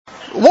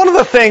One of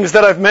the things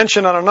that I've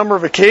mentioned on a number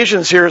of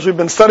occasions here as we've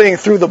been studying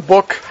through the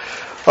book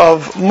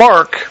of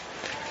Mark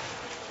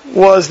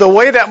was the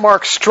way that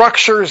Mark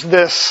structures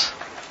this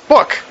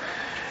book.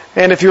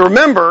 And if you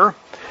remember,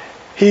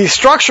 he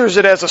structures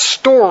it as a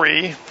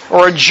story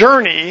or a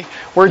journey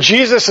where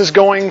Jesus is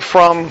going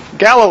from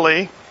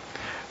Galilee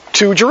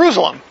to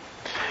Jerusalem.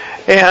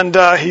 And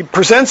he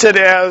presents it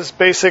as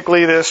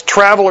basically this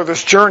travel or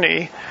this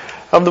journey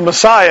of the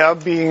Messiah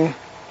being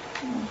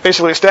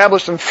basically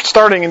established and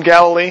starting in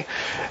Galilee,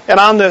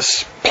 and on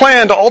this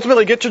plan to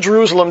ultimately get to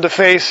Jerusalem to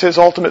face his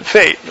ultimate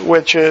fate,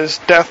 which is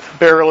death,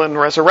 burial, and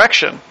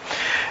resurrection.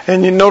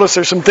 And you notice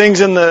there's some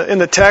things in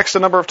the text a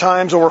number of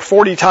times, over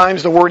 40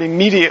 times the word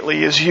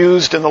immediately is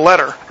used in the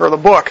letter, or the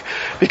book,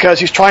 because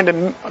he's trying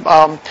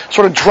to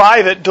sort of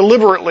drive it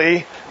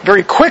deliberately,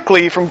 very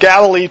quickly from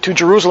Galilee to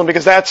Jerusalem,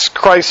 because that's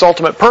Christ's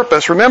ultimate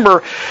purpose.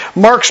 Remember,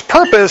 Mark's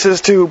purpose is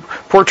to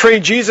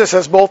portray Jesus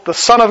as both the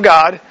Son of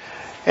God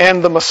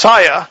and the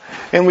Messiah,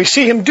 and we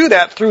see him do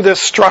that through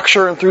this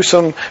structure and through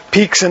some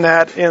peaks in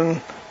that in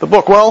the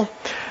book. Well,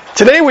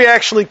 today we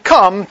actually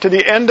come to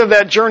the end of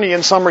that journey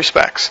in some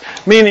respects,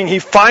 meaning he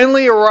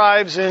finally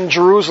arrives in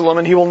Jerusalem,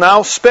 and he will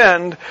now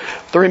spend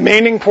the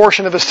remaining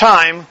portion of his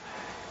time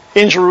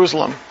in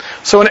Jerusalem.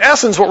 So in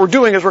essence, what we're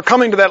doing is we're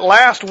coming to that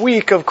last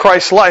week of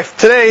Christ's life.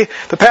 Today,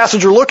 the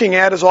passage we're looking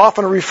at is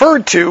often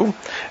referred to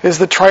as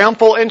the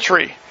triumphal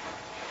entry.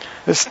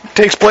 This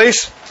takes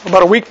place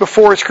about a week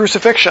before his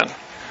crucifixion.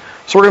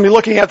 So we're going to be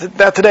looking at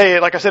that today.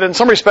 Like I said, in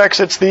some respects,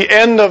 it's the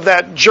end of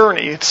that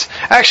journey. It's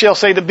actually, I'll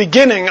say, the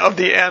beginning of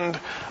the end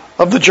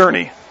of the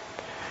journey.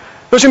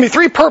 There's going to be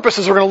three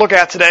purposes we're going to look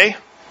at today.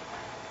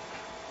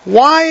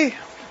 Why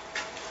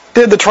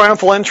did the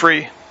triumphal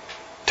entry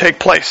take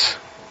place?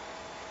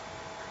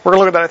 We're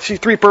going to look at that. I see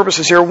three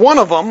purposes here. One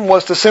of them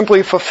was to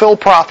simply fulfill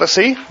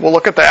prophecy. We'll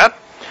look at that.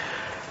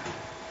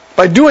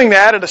 By doing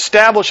that, it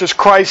establishes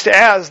Christ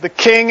as the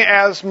King,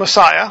 as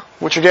Messiah,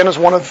 which again is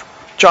one of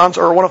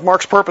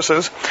Mark's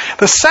purposes.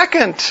 The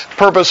second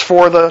purpose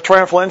for the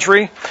triumphal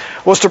entry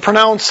was to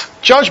pronounce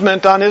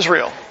judgment on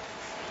Israel.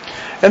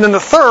 And then the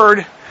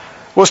third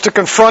was to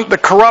confront the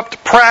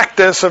corrupt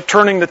practice of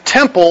turning the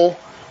temple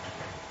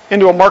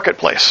into a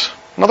marketplace.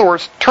 In other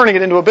words, turning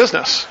it into a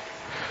business.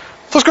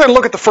 So let's go ahead and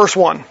look at the first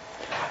one.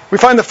 We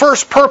find the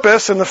first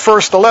purpose in the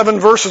first 11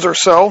 verses or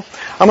so.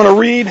 I'm going to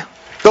read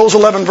those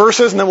 11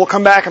 verses, and then we'll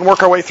come back and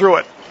work our way through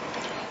it.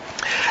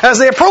 As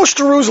they approached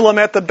Jerusalem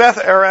at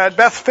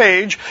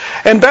Bethphage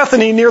and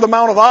Bethany near the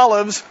Mount of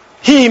Olives,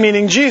 he,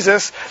 meaning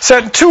Jesus,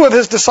 sent two of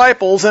his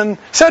disciples and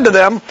said to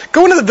them,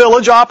 "Go into the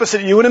village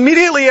opposite you, and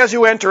immediately as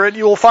you enter it,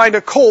 you will find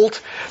a colt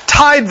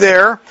tied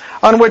there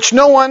on which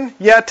no one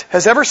yet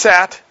has ever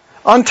sat.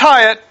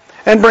 Untie it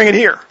and bring it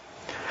here.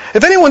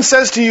 If anyone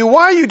says to you,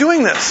 'Why are you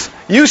doing this?'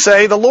 you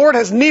say, 'The Lord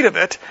has need of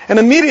it,' and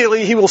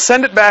immediately he will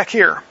send it back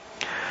here."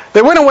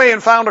 They went away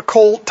and found a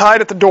colt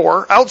tied at the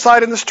door,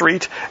 outside in the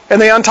street,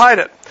 and they untied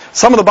it.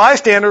 Some of the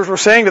bystanders were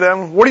saying to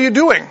them, "What are you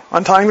doing,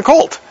 untying the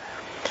colt?"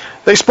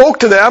 They spoke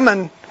to them,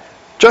 and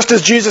just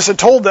as Jesus had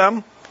told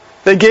them,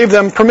 they gave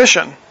them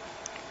permission.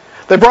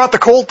 They brought the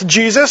colt to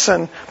Jesus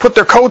and put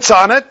their coats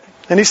on it,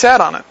 and he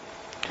sat on it.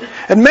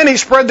 And many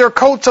spread their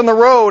coats on the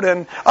road,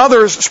 and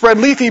others spread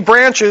leafy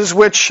branches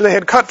which they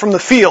had cut from the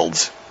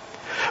fields.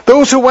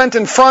 Those who went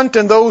in front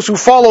and those who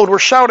followed were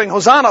shouting,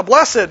 "Hosanna,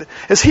 blessed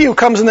is he who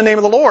comes in the name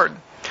of the Lord.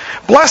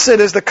 Blessed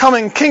is the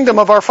coming kingdom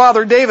of our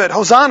father David.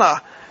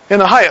 Hosanna in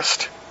the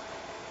highest."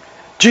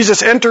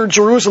 Jesus entered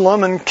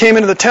Jerusalem and came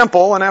into the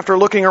temple, and after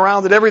looking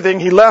around at everything,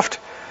 he left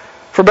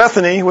for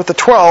Bethany with the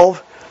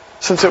 12,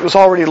 since it was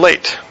already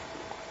late.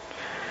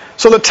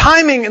 So the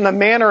timing and the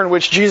manner in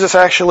which Jesus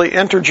actually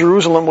entered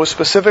Jerusalem was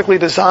specifically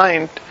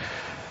designed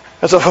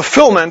as a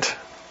fulfillment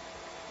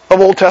of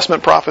Old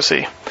Testament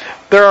prophecy.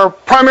 There are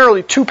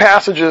primarily two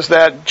passages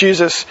that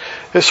Jesus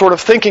is sort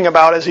of thinking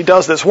about as he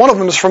does this. One of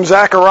them is from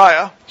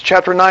Zechariah,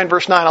 chapter 9,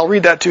 verse 9. I'll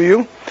read that to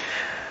you.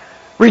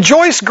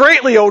 "Rejoice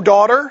greatly, O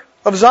daughter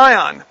of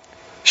Zion.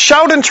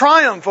 Shout in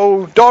triumph,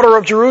 O daughter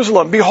of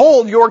Jerusalem.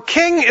 Behold, your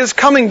king is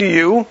coming to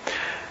you.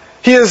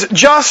 He is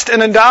just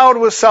and endowed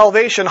with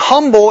salvation,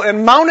 humble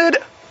and mounted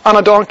on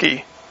a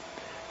donkey,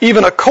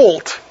 even a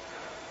colt,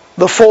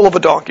 the foal of a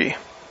donkey."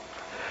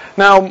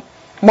 Now,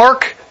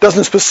 Mark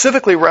doesn't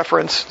specifically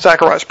reference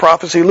Zechariah's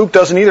prophecy. Luke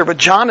doesn't either, but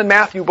John and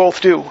Matthew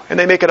both do. And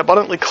they make it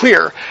abundantly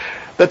clear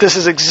that this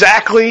is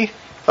exactly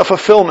a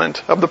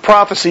fulfillment of the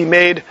prophecy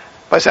made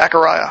by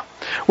Zechariah.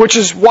 Which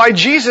is why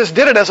Jesus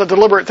did it as a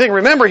deliberate thing.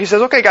 Remember, he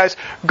says, "Okay guys,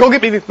 go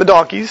get me the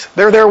donkeys.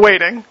 They're there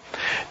waiting."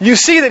 You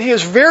see that he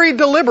is very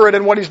deliberate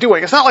in what he's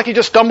doing. It's not like he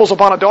just stumbles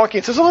upon a donkey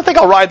and says, "Oh, I think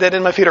I'll ride that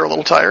in. My feet are a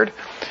little tired."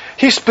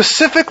 He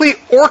specifically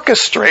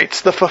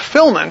orchestrates the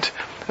fulfillment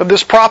of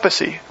this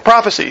prophecy.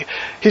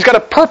 He's got a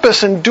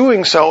purpose in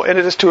doing so, and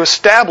it is to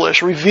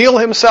establish, reveal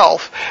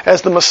himself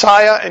as the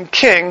Messiah and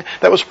King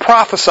that was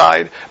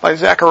prophesied by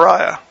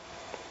Zechariah.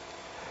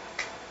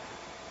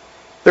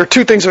 There are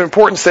two things of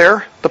importance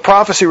there. The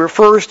prophecy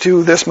refers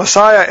to this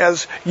Messiah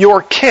as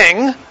your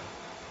King,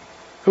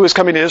 who is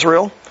coming to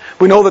Israel.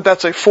 We know that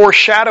that's a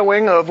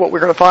foreshadowing of what we're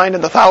going to find in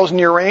the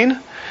 1,000-year reign.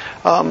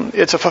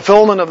 It's a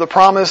fulfillment of the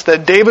promise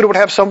that David would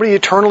have somebody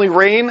eternally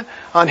reign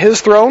on his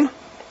throne.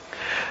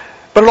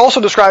 But it also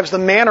describes the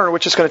manner in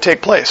which it's going to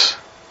take place.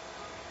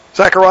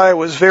 Zechariah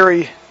was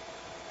very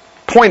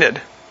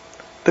pointed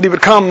that he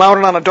would come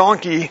mounted on a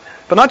donkey,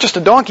 but not just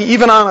a donkey,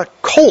 even on a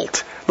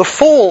colt, the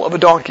foal of a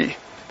donkey.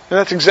 And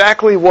that's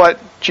exactly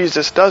what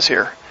Jesus does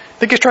here.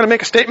 Think he's trying to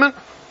make a statement?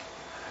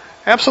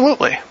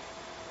 Absolutely.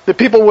 The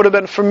people would have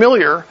been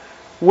familiar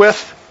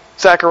with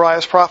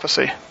Zechariah's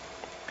prophecy.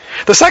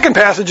 The second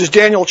passage is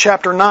Daniel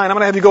chapter 9. I'm going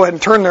to have you go ahead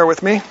and turn there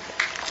with me.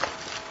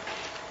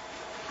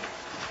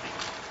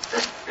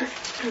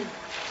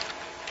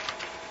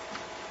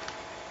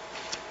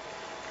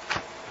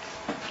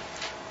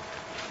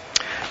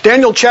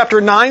 Daniel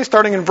chapter 9,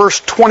 starting in verse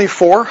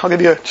 24. I'll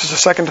give you just a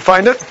second to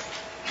find it.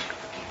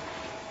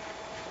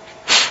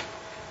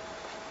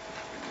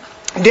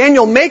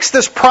 Daniel makes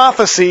this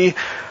prophecy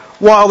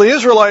while the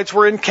Israelites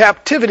were in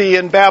captivity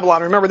in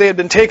Babylon. Remember, they had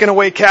been taken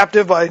away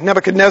captive by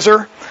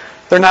Nebuchadnezzar.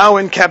 They're now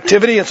in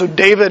captivity, and so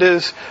David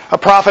is a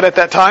prophet at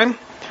that time.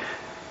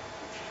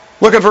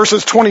 Look at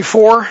verses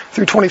 24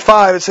 through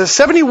 25. It says,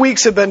 70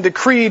 weeks have been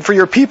decreed for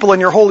your people in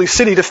your holy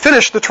city to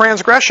finish the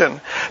transgression,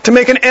 to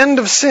make an end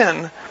of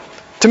sin,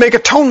 to make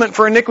atonement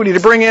for iniquity, to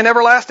bring in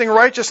everlasting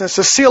righteousness,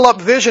 to seal up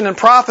vision and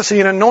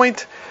prophecy, and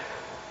anoint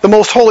the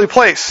most holy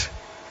place.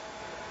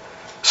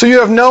 So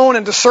you have known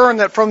and discerned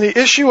that from the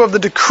issue of the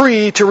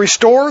decree to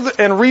restore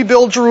and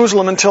rebuild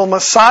Jerusalem until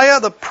Messiah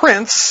the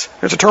Prince,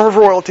 there's a term of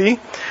royalty,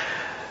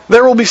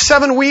 there will be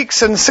 7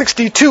 weeks and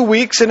 62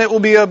 weeks, and it will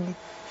be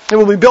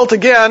built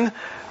again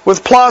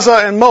with plaza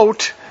and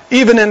moat,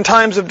 even in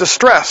times of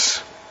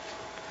distress.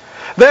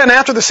 Then,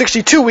 after the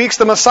 62 weeks,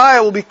 the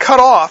Messiah will be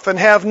cut off and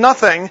have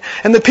nothing,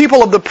 and the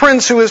people of the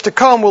prince who is to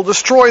come will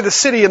destroy the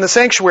city and the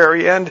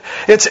sanctuary, and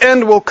its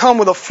end will come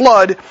with a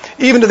flood.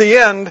 Even to the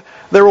end,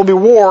 there will be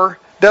war.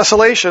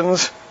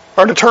 Desolations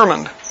are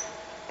determined.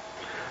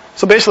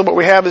 So basically what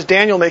we have is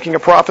Daniel making a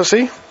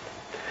prophecy,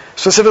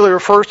 specifically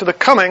refers to the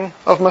coming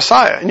of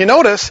Messiah. And you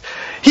notice,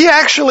 he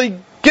actually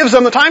gives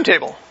them the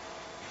timetable.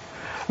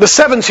 The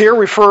sevens here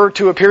refer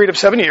to a period of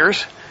 7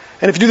 years.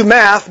 And if you do the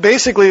math,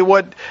 basically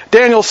what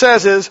Daniel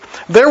says is,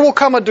 there will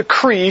come a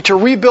decree to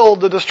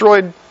rebuild the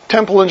destroyed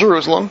temple in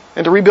Jerusalem,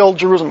 and to rebuild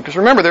Jerusalem. Because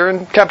remember, they're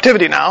in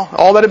captivity now.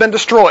 All that had been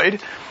destroyed.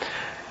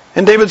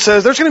 And David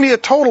says, there's going to be a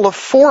total of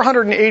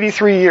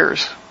 483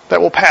 years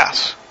that will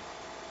pass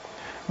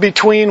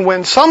between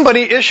when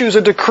somebody issues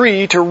a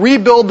decree to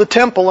rebuild the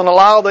temple and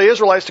allow the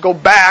Israelites to go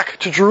back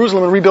to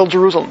Jerusalem and rebuild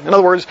Jerusalem. In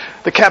other words,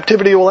 the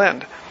captivity will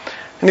end.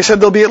 And he said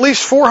there'll be at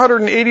least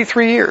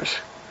 483 years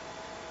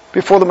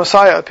before the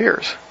Messiah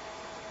appears.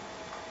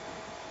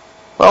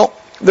 Well,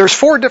 there's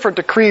 4 different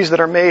decrees that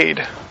are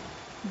made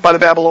by the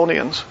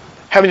Babylonians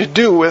having to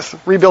do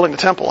with rebuilding the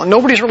temple. And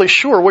nobody's really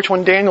sure which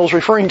one Daniel's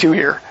referring to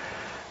here.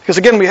 Because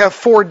again, we have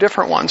 4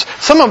 different ones.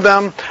 Some of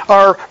them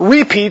are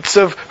repeats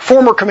of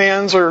former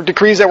commands or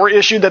decrees that were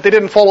issued that they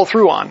didn't follow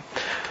through on.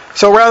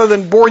 So rather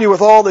than bore you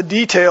with all the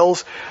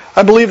details,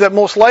 I believe that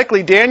most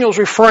likely Daniel's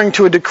referring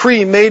to a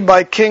decree made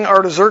by King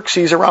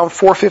Artaxerxes around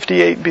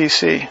 458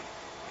 BC.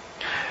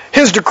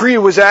 His decree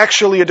was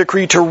actually a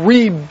decree to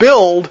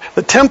rebuild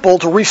the temple,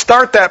 to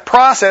restart that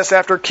process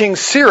after King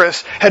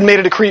Cyrus had made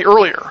a decree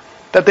earlier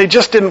that they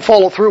just didn't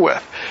follow through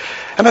with.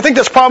 And I think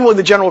that's probably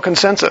the general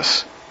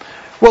consensus.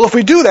 Well, if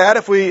we do that,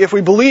 if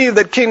we believe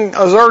that King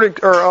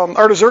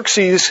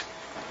Artaxerxes'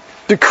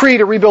 decree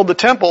to rebuild the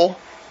temple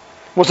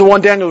was the one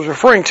Daniel was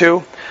referring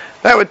to,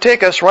 that would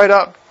take us right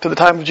up to the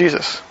time of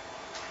Jesus,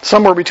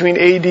 somewhere between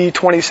AD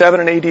 27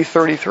 and AD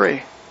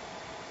 33.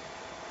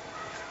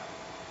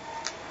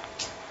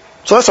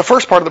 So that's the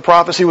first part of the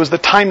prophecy, was the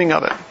timing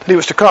of it, that he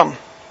was to come.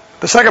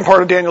 The second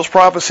part of Daniel's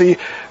prophecy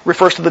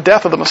refers to the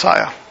death of the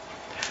Messiah,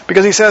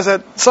 because he says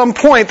at some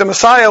point the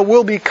Messiah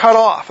will be cut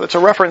off. It's a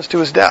reference to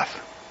his death.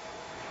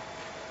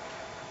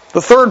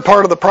 The third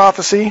part of the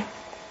prophecy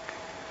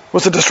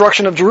was the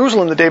destruction of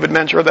Jerusalem that David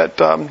mentioned, or that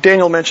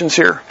Daniel mentions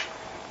here.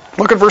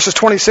 Look at verses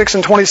 26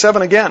 and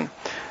 27 again.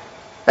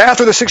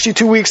 After the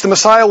 62 weeks, the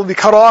Messiah will be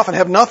cut off and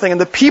have nothing, and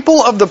the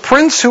people of the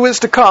prince who is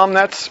to come,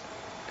 that's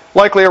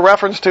likely a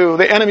reference to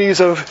the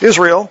enemies of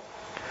Israel,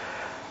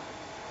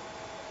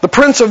 the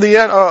prince of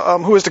the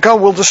who is to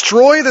come will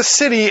destroy the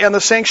city and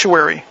the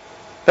sanctuary.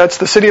 That's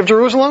the city of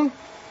Jerusalem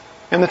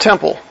and the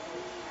temple.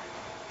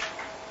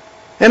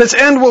 And its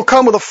end will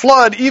come with a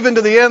flood. Even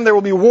to the end there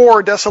will be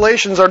war.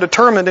 Desolations are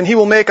determined. And he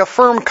will make a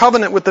firm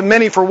covenant with the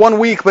many for 1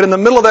 week. But in the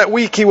middle of that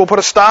week he will put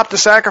a stop to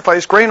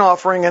sacrifice, grain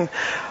offering. And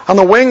on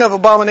the wing of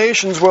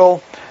abominations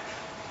will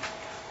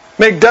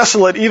make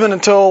desolate even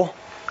until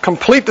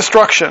complete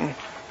destruction.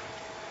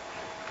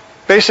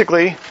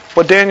 Basically,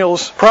 what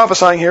Daniel's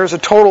prophesying here is a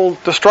total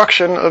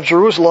destruction of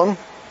Jerusalem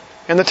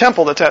and the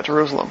temple that's at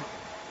Jerusalem.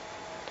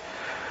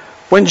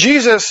 When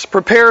Jesus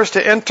prepares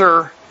to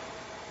enter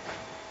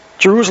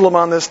Jerusalem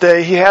on this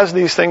day, he has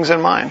these things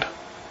in mind.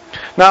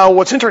 Now,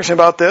 what's interesting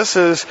about this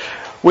is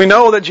we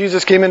know that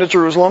Jesus came into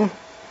Jerusalem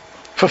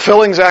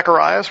fulfilling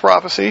Zechariah's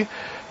prophecy,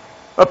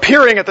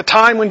 appearing at the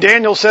time when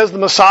Daniel says the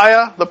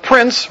Messiah, the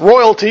prince,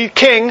 royalty,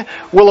 king,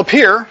 will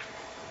appear.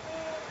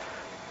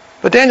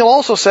 But Daniel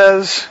also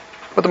says,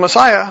 but the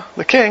Messiah,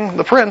 the king,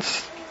 the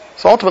prince,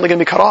 is ultimately going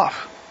to be cut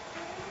off.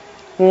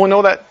 We'll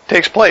know that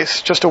takes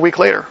place just a week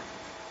later.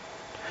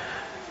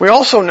 We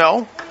also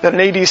know that in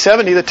AD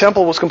 70, the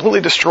temple was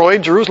completely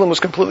destroyed, Jerusalem was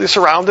completely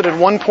surrounded, and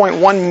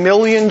 1.1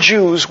 million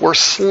Jews were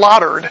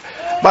slaughtered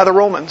by the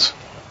Romans.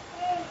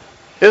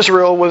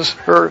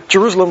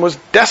 Jerusalem was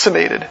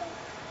decimated.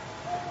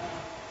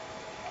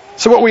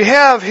 So what we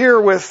have here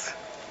with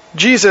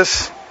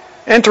Jesus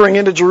entering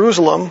into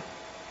Jerusalem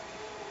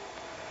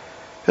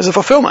is a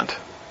fulfillment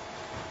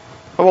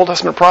of Old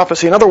Testament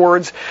prophecy. In other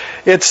words,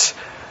 it's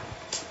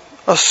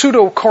a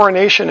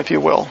pseudo-coronation, if you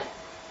will.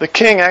 The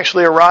king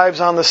actually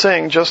arrives on the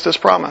scene just as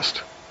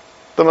promised,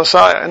 the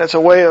Messiah, and it's a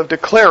way of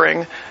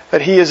declaring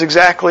that he is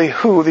exactly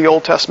who the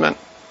Old Testament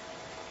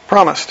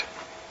promised.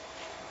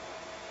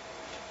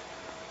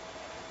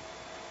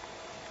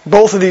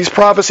 Both of these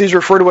prophecies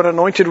refer to an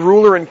anointed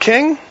ruler and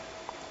king.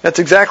 That's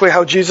exactly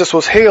how Jesus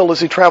was hailed as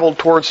he traveled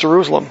towards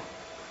Jerusalem.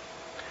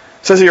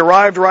 It says he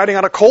arrived riding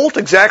on a colt,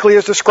 exactly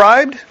as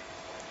described.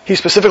 He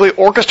specifically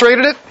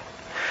orchestrated it.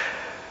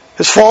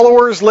 His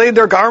followers laid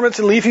their garments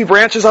and leafy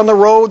branches on the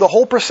road. The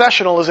whole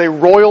processional is a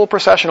royal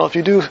processional. If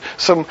you do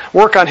some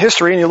work on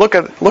history and you look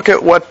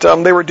at what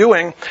they were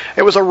doing,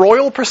 it was a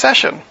royal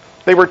procession.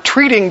 They were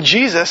treating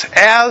Jesus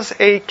as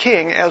a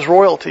king, as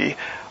royalty,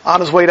 on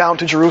his way down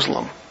to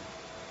Jerusalem.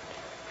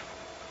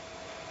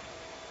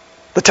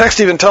 The text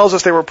even tells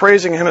us they were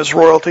praising him as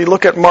royalty.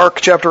 Look at Mark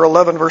chapter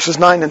 11, verses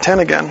 9 and 10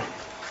 again.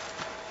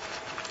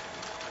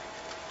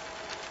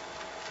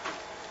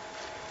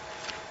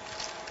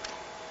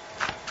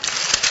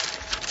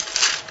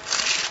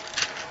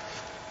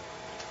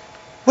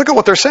 Look at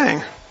what they're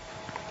saying.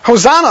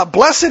 Hosanna,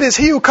 blessed is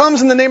he who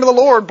comes in the name of the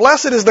Lord.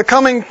 Blessed is the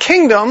coming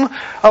kingdom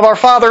of our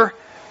father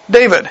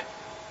David.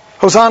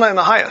 Hosanna in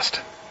the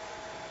highest.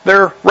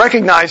 They're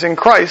recognizing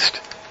Christ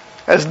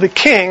as the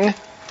king,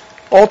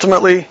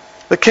 ultimately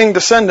the king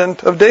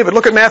descendant of David.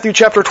 Look at Matthew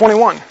chapter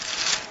 21.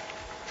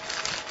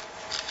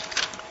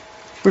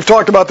 We've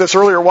talked about this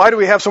earlier. Why do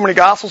we have so many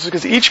Gospels?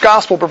 Because each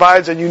Gospel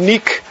provides a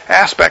unique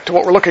aspect to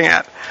what we're looking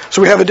at.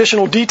 So we have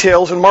additional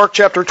details in Mark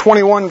chapter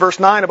 21, verse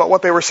 9 about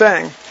what they were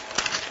saying.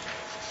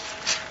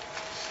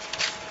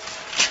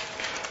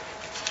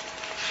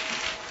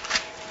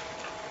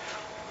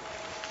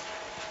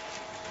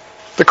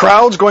 The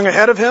crowds going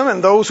ahead of him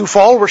and those who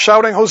followed were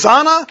shouting,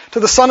 Hosanna to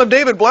the Son of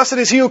David. Blessed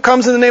is he who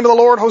comes in the name of the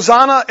Lord.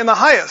 Hosanna in the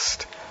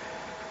highest.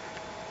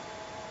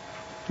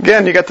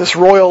 Again, you got this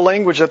royal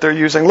language that they're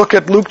using. Look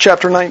at Luke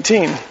chapter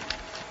 19.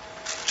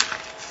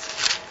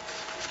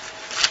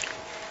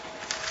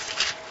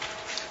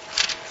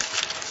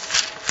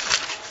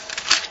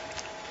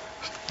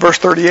 Verse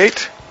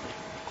 38.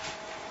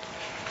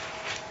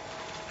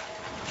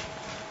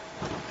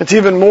 It's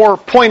even more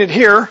pointed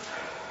here.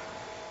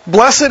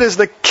 Blessed is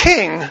the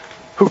King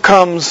who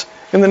comes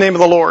in the name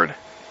of the Lord.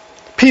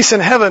 Peace in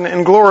heaven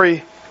and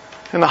glory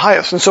in the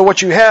highest. And so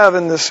what you have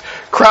in this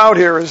crowd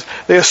here is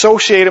they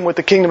associate him with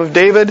the kingdom of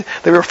David.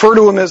 They refer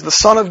to him as the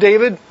Son of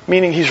David,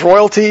 meaning he's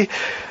royalty.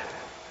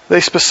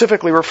 They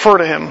specifically refer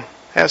to him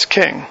as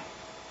king.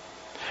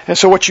 And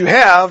so what you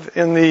have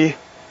in the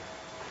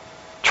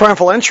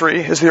triumphal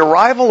entry is the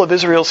arrival of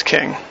Israel's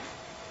king,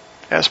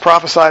 as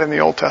prophesied in the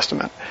Old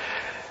Testament.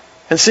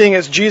 And seeing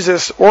as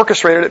Jesus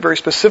orchestrated it very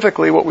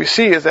specifically, what we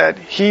see is that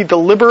he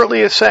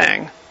deliberately is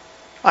saying,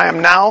 I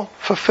am now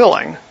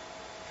fulfilling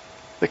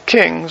the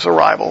king's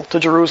arrival to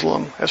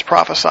Jerusalem as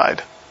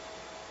prophesied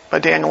by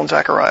Daniel and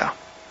Zechariah.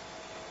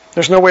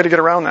 There's no way to get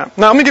around that.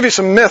 Now, let me give you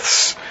some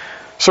myths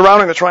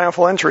surrounding the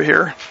triumphal entry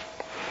here.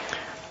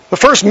 The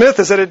first myth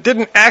is that it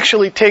didn't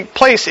actually take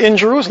place in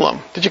Jerusalem.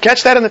 Did you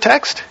catch that in the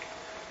text?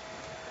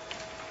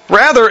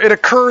 Rather, it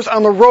occurs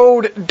on the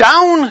road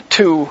down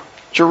to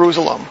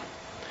Jerusalem.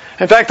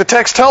 In fact, the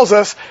text tells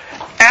us,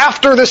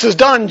 after this is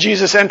done,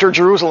 Jesus entered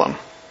Jerusalem.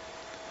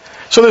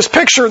 So this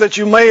picture that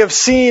you may have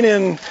seen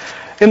in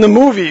the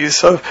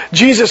movies of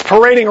Jesus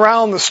parading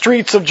around the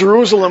streets of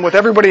Jerusalem with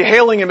everybody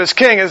hailing him as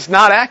king is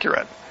not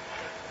accurate.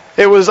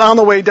 It was on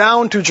the way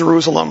down to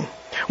Jerusalem.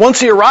 Once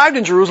he arrived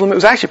in Jerusalem, it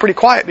was actually pretty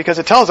quiet because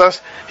it tells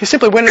us he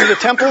simply went into the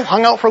temple,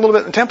 hung out for a little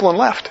bit in the temple, and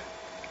left.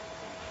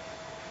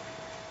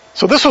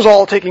 So this was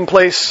all taking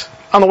place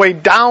on the way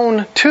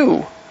down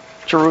to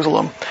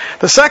Jerusalem.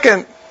 The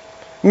second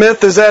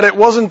myth is that it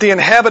wasn't the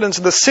inhabitants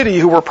of the city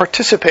who were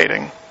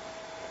participating.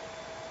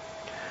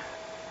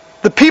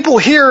 The people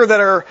here that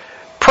are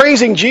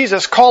praising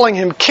Jesus, calling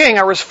him king,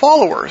 are his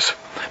followers.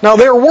 Now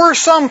there were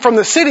some from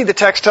the city, the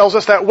text tells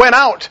us, that went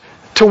out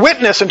to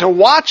witness and to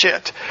watch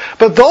it.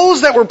 But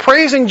those that were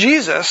praising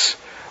Jesus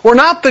were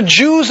not the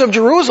Jews of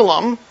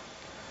Jerusalem,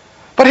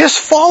 but his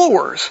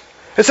followers.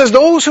 It says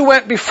those who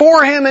went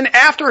before him and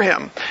after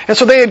him. And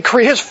so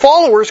his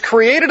followers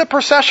created a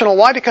processional.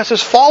 Why? Because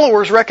his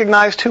followers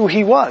recognized who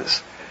he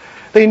was.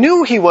 They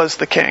knew he was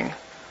the king.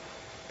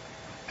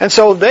 And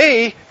so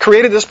they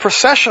created this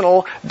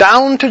processional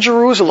down to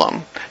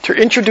Jerusalem to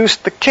introduce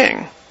the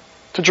king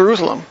to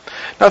Jerusalem.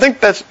 Now I think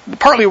that's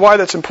partly why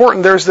that's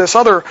important. There's this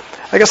other,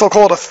 I guess I'll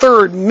call it a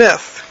third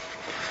myth.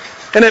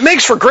 And it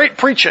makes for great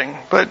preaching,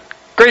 but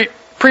great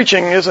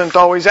preaching isn't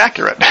always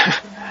accurate.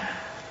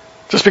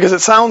 Just because it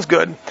sounds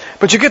good.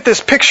 But you get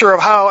this picture of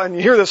how, and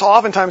you hear this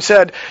oftentimes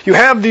said, you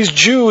have these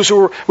Jews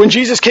who, when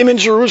Jesus came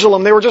into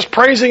Jerusalem, they were just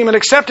praising Him and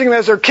accepting Him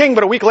as their king,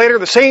 but a week later,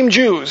 the same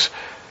Jews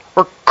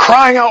were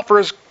crying out for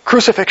His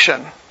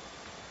crucifixion.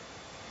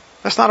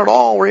 That's not at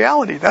all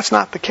reality. That's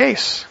not the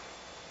case.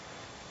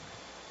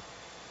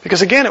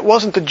 Because again, it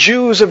wasn't the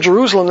Jews of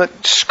Jerusalem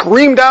that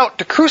screamed out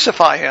to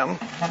crucify Him.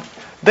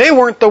 They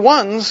weren't the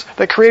ones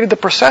that created the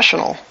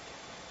processional,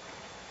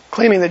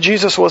 claiming that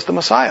Jesus was the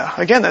Messiah.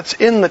 Again, that's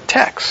in the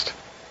text.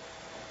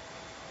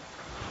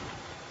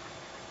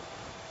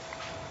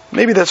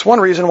 Maybe that's one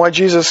reason why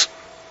Jesus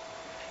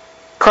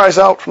cries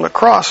out from the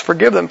cross,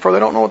 "Forgive them, for they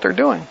don't know what they're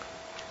doing."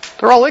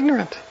 They're all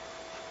ignorant.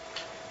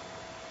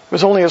 It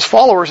was only His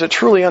followers that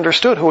truly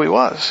understood who He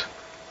was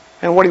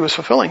and what He was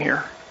fulfilling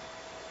here.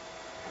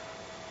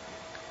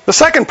 The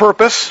second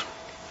purpose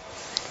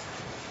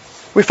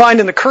we find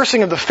in the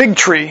cursing of the fig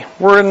tree.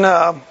 We're in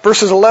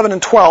verses 11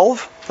 and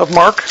 12 of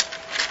Mark.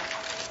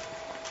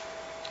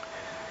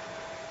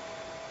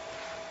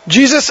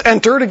 Jesus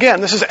entered,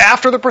 again, this is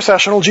after the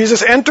processional,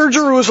 Jesus entered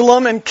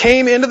Jerusalem and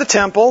came into the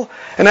temple,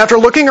 and after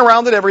looking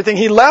around at everything,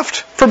 He left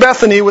for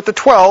Bethany with the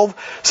 12,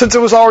 since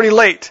it was already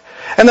late.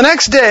 And the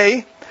next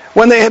day,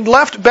 when they had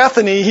left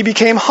Bethany, He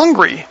became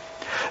hungry.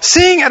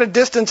 Seeing at a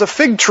distance a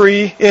fig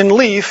tree in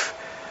leaf,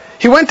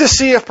 He went to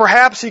see if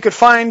perhaps He could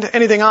find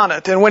anything on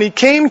it. And when He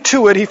came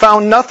to it, He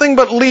found nothing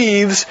but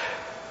leaves,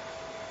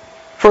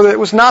 for it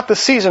was not the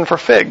season for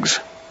figs.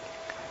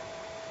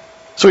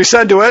 So He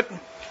said to it,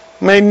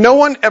 "May no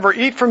one ever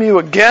eat from you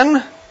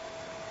again."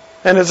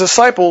 And His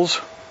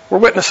disciples were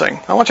witnessing.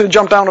 I want you to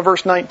jump down to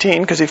verse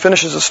 19, because He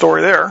finishes the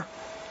story there.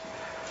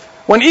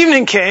 When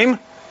evening came,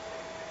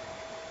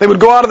 they would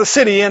go out of the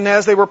city, and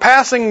as they were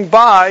passing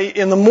by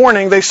in the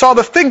morning, they saw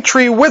the fig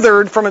tree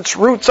withered from its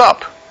roots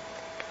up.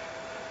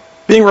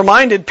 Being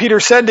reminded, Peter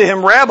said to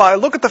Him, "Rabbi,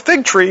 look at the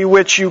fig tree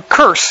which you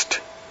cursed,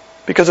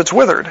 because it's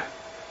withered."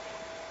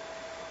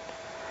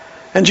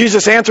 And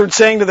Jesus answered,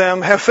 saying to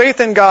them, "Have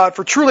faith in God,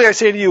 for truly I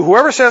say to you,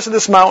 whoever says to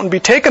this mountain, be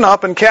taken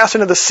up and cast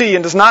into the sea,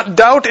 and does not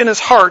doubt in his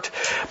heart,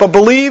 but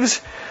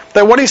believes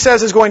that what he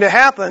says is going to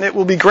happen, it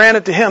will be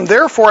granted to him.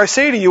 Therefore I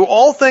say to you,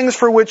 all things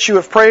for which you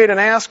have prayed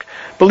and asked,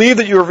 believe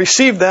that you have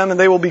received them, and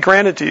they will be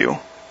granted to you.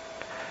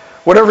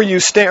 Whenever you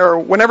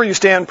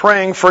stand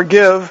praying,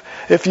 forgive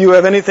if you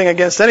have anything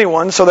against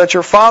anyone, so that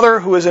your Father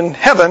who is in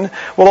heaven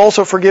will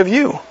also forgive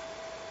you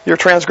your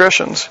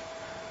transgressions."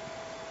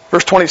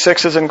 Verse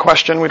 26 is in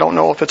question. We don't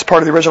know if it's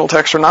part of the original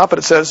text or not, but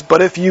it says,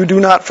 "But if you do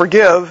not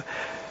forgive,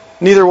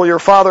 neither will your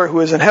Father who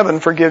is in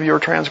heaven forgive your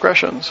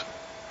transgressions."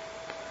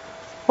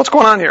 What's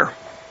going on here?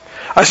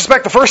 I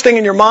suspect the first thing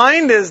in your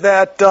mind is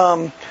that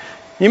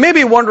you may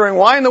be wondering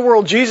why in the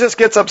world Jesus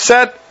gets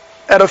upset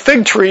at a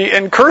fig tree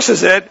and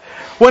curses it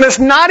when it's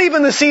not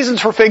even the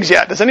seasons for figs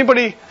yet. Is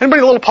anybody a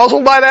little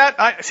puzzled by that?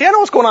 I know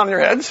what's going on in your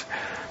heads.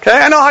 Okay,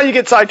 I know how you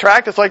get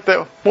sidetracked. It's like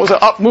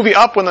movie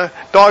Up when the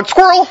dog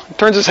squirrel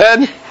turns his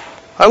head.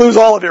 I lose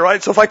all of you,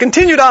 right? So if I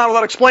continued on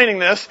without explaining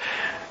this,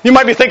 you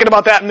might be thinking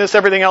about that and this,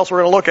 everything else we're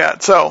going to look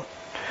at. So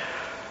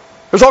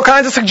there's all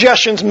kinds of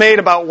suggestions made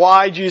about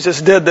why Jesus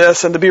did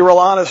this, and to be real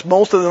honest,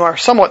 most of them are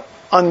somewhat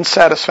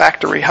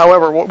unsatisfactory.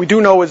 However, what we do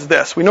know is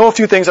this. We know a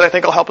few things that I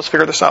think will help us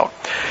figure this out.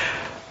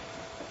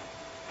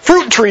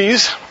 Fruit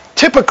trees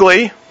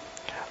typically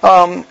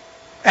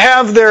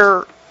have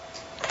their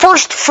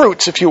first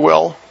fruits, if you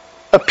will,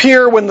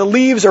 appear when the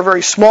leaves are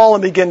very small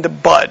and begin to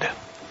bud.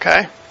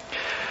 Okay?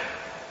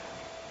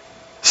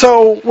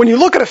 So when you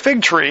look at a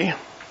fig tree,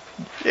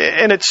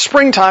 and it's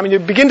springtime, and you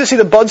begin to see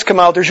the buds come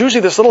out, there's usually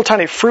this little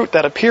tiny fruit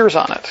that appears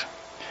on it.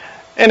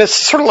 And it's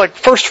sort of like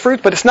first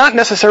fruit, but it's not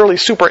necessarily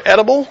super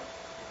edible.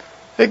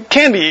 It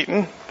can be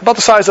eaten, about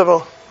the size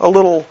of a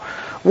little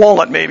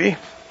walnut maybe.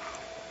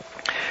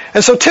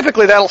 And so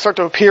typically that'll start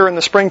to appear in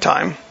the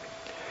springtime.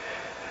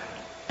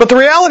 But the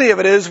reality of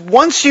it is,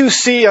 once you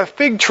see a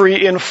fig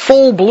tree in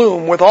full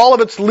bloom with all of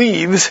its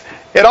leaves,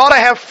 it ought to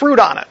have fruit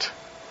on it.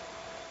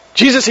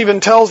 Jesus even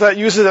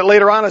uses it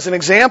later on as an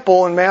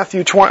example in Mark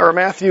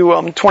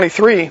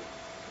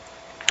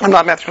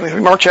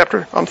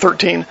chapter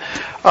 13,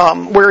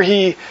 where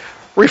He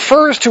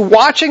refers to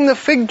watching the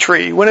fig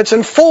tree. When it's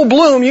in full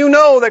bloom, you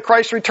know that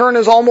Christ's return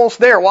is almost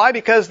there. Why?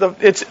 Because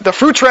the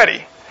fruit's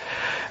ready.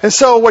 And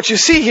so what you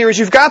see here is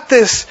you've got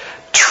this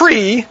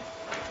tree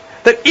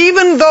that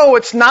even though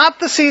it's not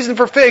the season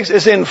for figs,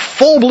 is in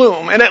full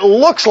bloom, and it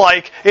looks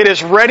like it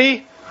is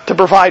ready to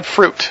provide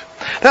fruit.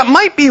 That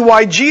might be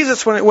why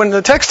Jesus, when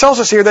the text tells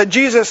us here that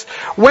Jesus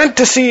went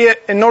to see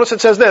it, and notice it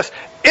says this,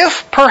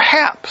 if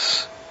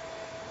perhaps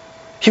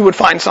He would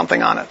find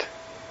something on it.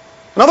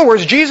 In other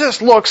words,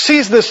 Jesus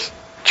sees this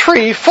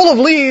tree full of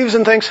leaves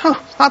and thinks,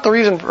 it's not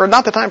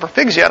the time for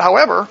figs yet.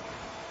 However,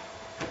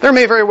 there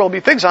may very well be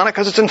figs on it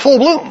because it's in full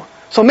bloom.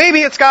 So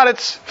maybe it's got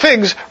its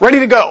figs ready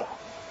to go.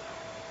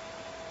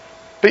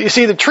 But you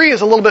see, the tree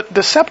is a little bit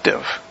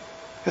deceptive.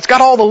 It's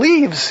got all the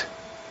leaves.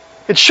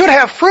 It should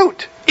have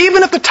fruit.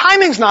 Even if the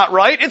timing's not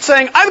right, it's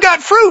saying, I've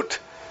got fruit.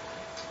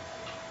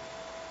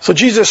 So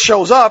Jesus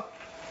shows up.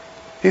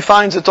 He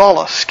finds it's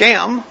all a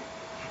scam.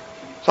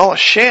 It's all a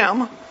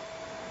sham.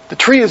 The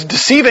tree is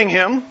deceiving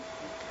him.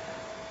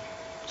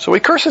 So he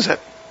curses it.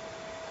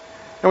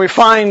 And we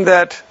find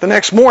that the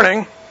next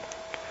morning,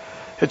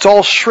 it's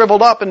all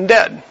shriveled up and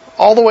dead.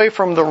 All the way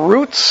from the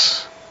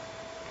roots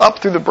up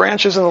through the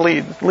branches and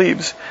the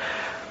leaves.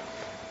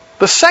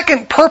 The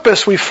second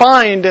purpose we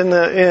find in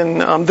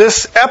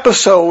this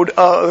episode,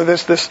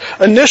 this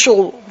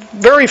initial,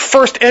 very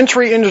first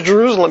entry into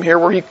Jerusalem here,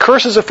 where he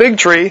curses a fig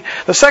tree,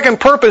 the second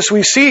purpose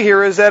we see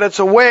here is that it's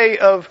a way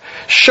of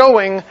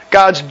showing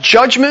God's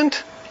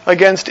judgment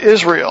against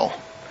Israel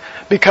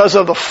because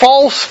of the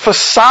false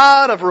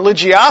facade of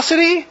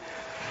religiosity,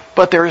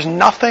 but there's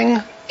nothing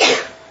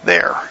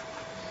there,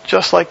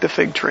 just like the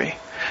fig tree.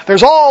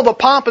 There's all the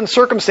pomp and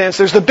circumstance.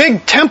 There's the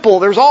big temple.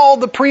 There's all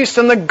the priests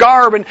and the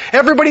garb. And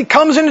everybody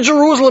comes into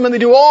Jerusalem and they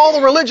do all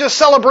the religious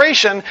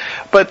celebration.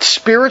 But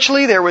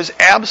spiritually, there was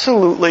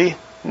absolutely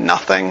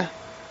nothing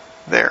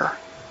there.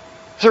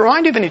 Does it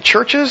remind you of any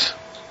churches?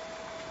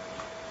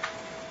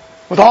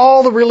 With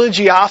all the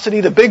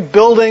religiosity, the big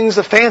buildings,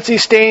 the fancy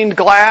stained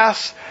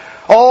glass,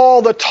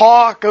 all the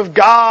talk of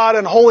God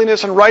and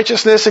holiness and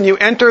righteousness, and you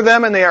enter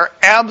them and they are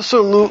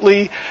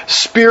absolutely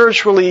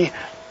spiritually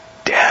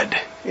dead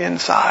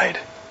inside.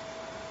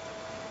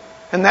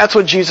 And that's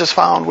what Jesus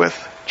found with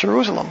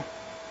Jerusalem.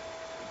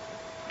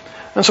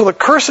 And so the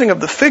cursing of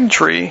the fig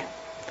tree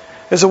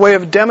is a way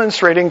of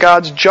demonstrating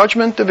God's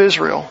judgment of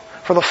Israel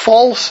for the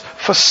false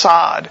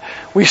facade.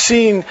 We've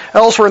seen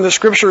elsewhere in the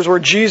Scriptures where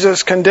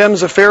Jesus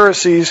condemns the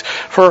Pharisees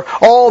for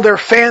all their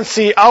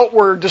fancy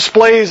outward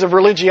displays of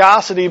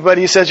religiosity, but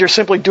he says you're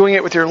simply doing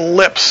it with your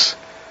lips,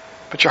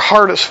 but your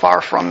heart is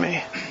far from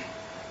me.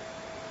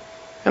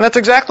 And that's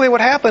exactly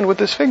what happened with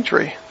this fig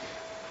tree.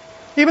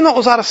 Even though it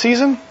was out of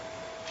season,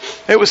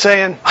 it was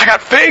saying, I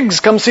got figs,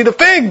 come see the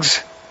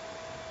figs.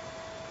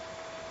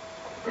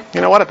 You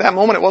know what? At that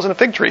moment, it wasn't a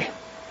fig tree.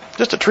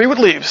 Just a tree with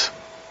leaves.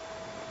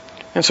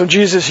 And so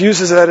Jesus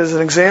uses that as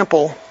an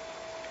example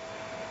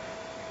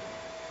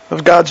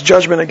of God's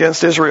judgment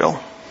against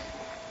Israel.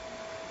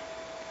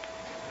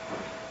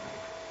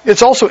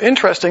 It's also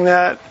interesting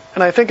that,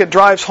 and I think it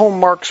drives home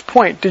Mark's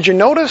point, did you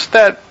notice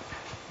that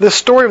this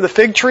story of the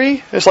fig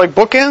tree is like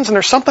bookends and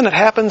there's something that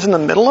happens in the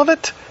middle of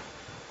it?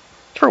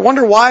 Do you ever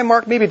wonder why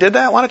Mark maybe did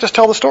that? Why not just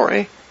tell the story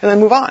and then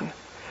move on?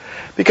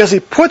 Because he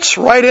puts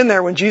right in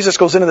there when Jesus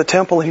goes into the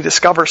temple and he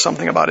discovers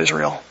something about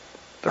Israel,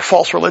 their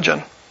false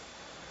religion.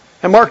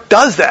 And Mark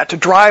does that to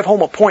drive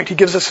home a point. He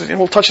gives us, and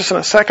we'll touch this in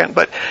a second,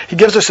 but he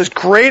gives us this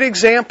great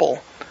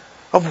example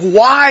of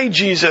why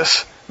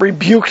Jesus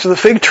rebuked the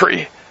fig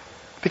tree.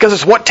 Because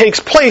it's what takes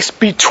place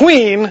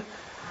between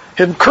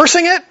him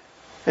cursing it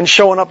and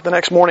showing up the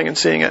next morning and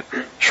seeing it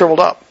shriveled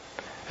up.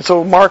 And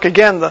so Mark,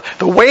 again,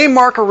 the way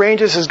Mark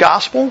arranges his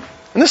gospel,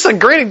 and this is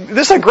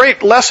a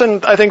great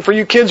lesson, I think, for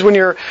you kids when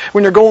you're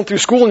going through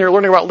school and you're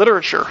learning about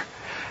literature.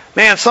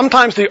 Man,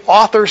 sometimes the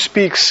author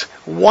speaks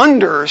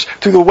wonders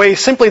through the way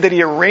simply that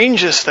he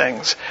arranges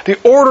things, the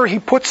order he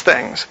puts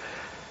things.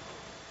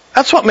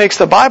 That's what makes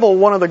the Bible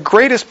one of the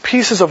greatest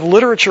pieces of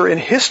literature in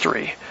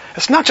history.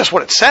 It's not just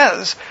what it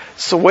says,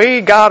 it's the way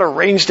God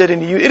arranged it.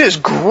 And it is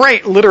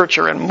great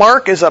literature, and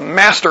Mark is a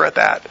master at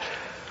that.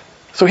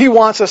 So he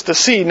wants us to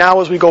see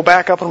now as we go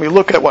back up and we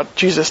look at what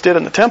Jesus did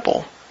in the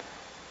temple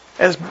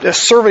as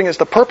serving as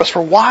the purpose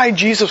for why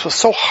Jesus was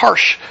so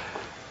harsh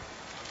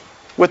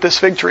with this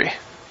fig tree.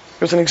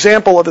 It was an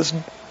example of his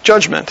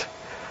judgment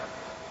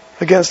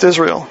against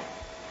Israel.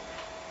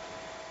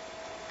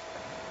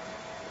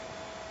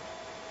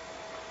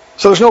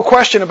 So there's no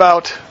question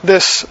about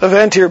this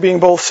event here being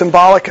both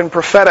symbolic and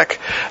prophetic.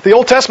 The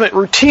Old Testament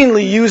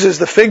routinely uses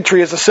the fig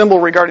tree as a symbol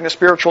regarding the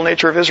spiritual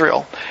nature of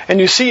Israel. And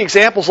you see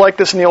examples like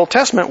this in the Old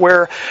Testament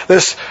where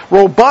this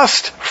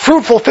robust,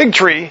 fruitful fig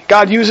tree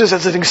God uses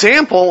as an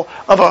example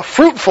of a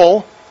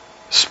fruitful,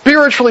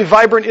 spiritually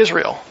vibrant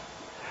Israel.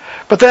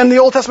 But then the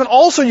Old Testament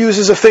also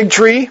uses a fig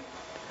tree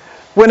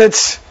when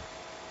it's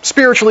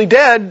spiritually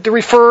dead to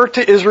refer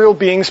to Israel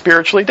being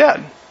spiritually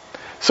dead.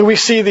 So we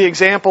see the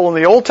example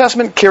in the Old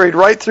Testament carried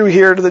right through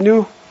here to the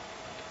New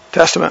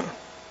Testament.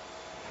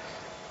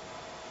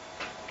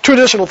 Two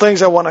additional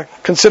things I want to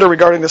consider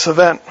regarding this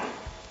event.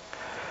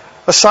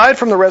 Aside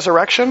from the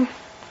resurrection,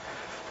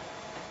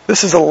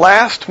 this is the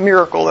last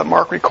miracle that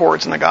Mark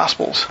records in the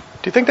Gospels.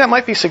 Do you think that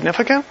might be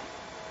significant?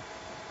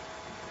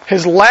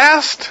 His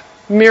last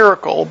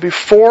miracle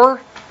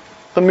before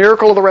the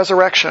miracle of the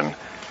resurrection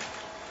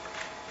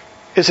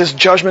is his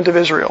judgment of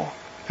Israel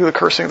through the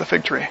cursing of the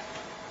fig tree.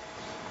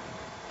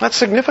 That's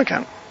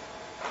significant.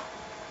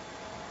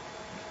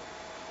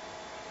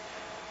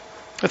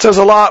 It says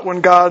a lot when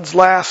God's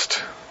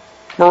last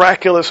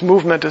miraculous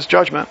movement is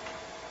judgment,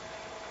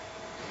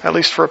 at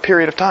least for a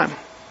period of time.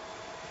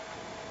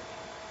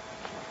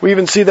 We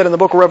even see that in the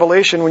book of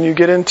Revelation when you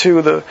get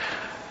into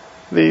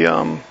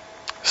the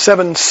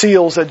 7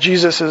 seals that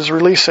Jesus is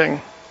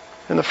releasing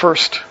in the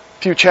first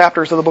few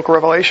chapters of the book of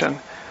Revelation.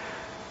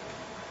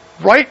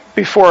 right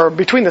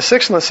between the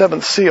sixth and the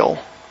seventh seal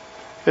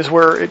is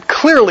where it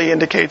clearly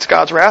indicates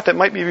God's wrath. It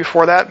might be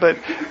before that, but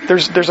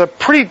there's a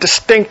pretty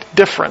distinct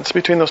difference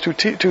between those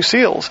two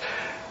seals.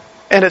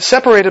 And it's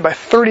separated by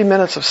 30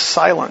 minutes of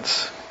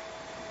silence,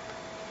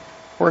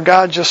 where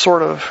God just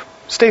sort of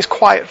stays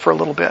quiet for a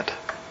little bit.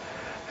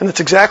 And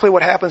that's exactly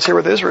what happens here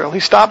with Israel. He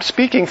stopped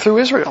speaking through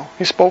Israel.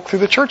 He spoke through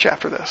the church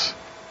after this.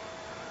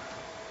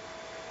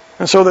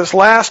 And so this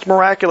last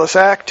miraculous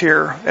act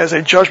here as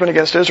a judgment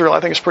against Israel,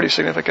 I think is pretty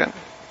significant.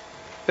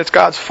 It's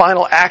God's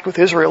final act with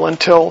Israel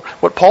until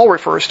what Paul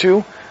refers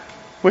to,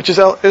 which is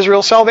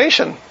Israel's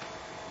salvation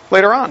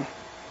later on,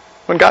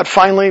 when God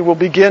finally will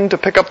begin to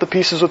pick up the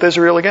pieces with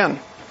Israel again.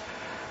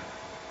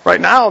 Right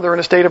now, they're in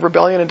a state of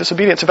rebellion and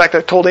disobedience. In fact,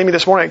 I told Amy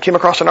this morning, I came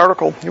across an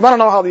article. You want to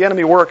know how the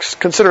enemy works?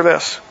 Consider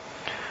this.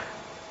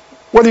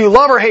 Whether you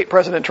love or hate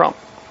President Trump,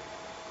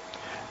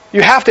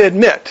 you have to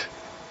admit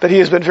that he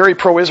has been very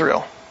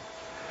pro-Israel.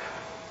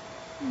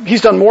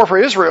 He's done more for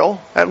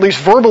Israel, at least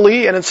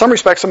verbally and in some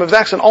respects, some of his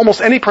acts, than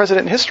almost any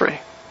president in history.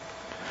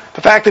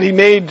 The fact that he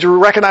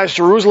recognized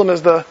Jerusalem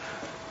as the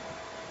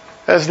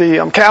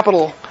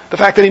capital, the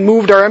fact that he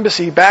moved our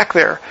embassy back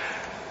there,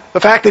 the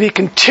fact that he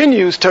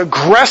continues to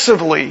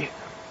aggressively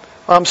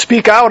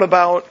speak out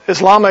about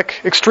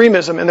Islamic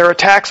extremism and their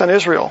attacks on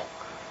Israel.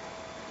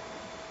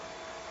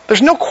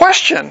 There's no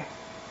question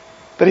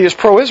that he is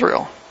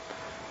pro-Israel.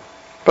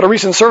 But a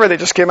recent survey that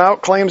just came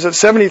out claims that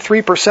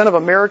 73% of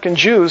American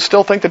Jews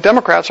still think that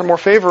Democrats are more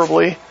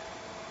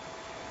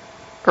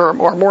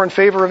more in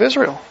favor of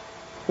Israel.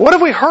 What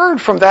have we heard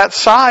from that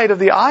side of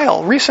the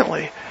aisle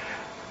recently?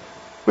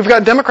 We've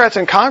got Democrats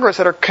in Congress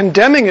that are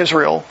condemning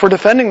Israel for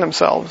defending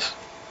themselves.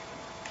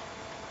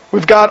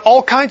 We've got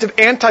all kinds of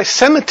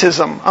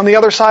anti-Semitism on the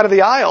other side of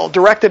the aisle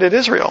directed at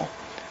Israel.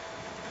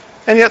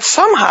 And yet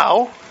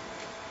somehow,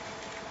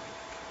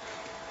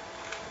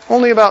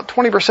 only about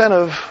 20%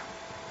 of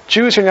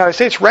Jews in the United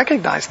States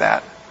recognize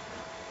that.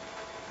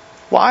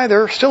 Why?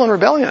 They're still in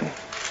rebellion.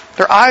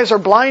 Their eyes are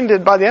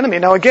blinded by the enemy.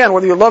 Now again,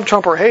 whether you love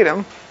Trump or hate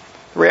him,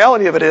 the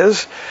reality of it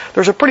is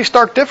there's a pretty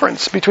stark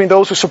difference between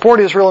those who support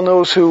Israel and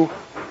those who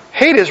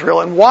hate Israel.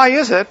 And why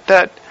is it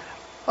that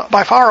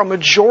by far a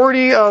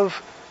majority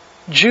of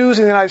Jews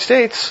in the United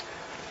States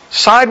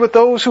side with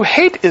those who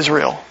hate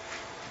Israel?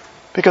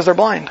 Because they're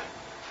blind.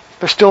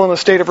 They're still in a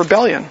state of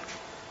rebellion.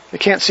 They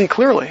can't see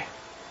clearly.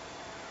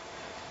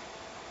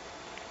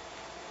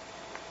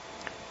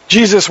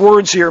 Jesus'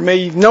 words here,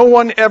 may no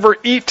one ever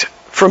eat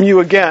from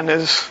you again,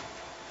 is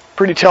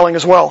pretty telling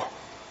as well.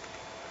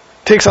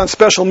 It takes on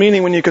special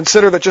meaning when you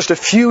consider that just a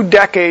few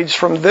decades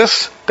from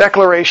this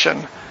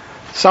declaration,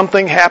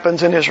 something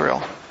happens in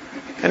Israel.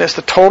 And it's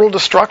the total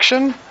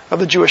destruction of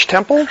the Jewish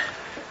temple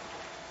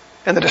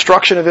and the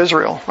destruction of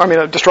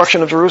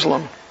destruction of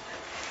Jerusalem. You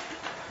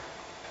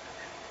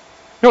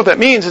know what that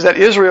means is that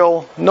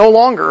Israel no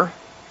longer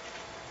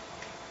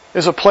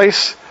is a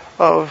place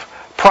of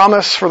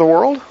promise for the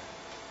world.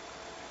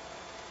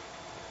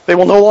 They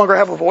will no longer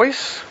have a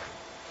voice.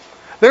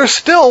 There's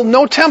still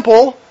no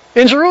temple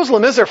in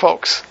Jerusalem, is there,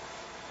 folks?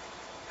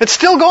 It's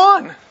still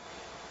gone.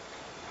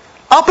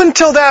 Up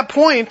until that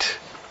point,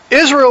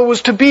 Israel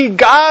was to be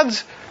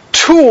God's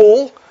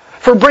tool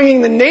for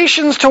bringing the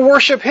nations to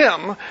worship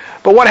Him.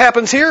 But what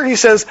happens here? He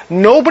says,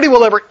 nobody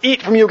will ever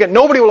eat from you again.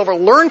 Nobody will ever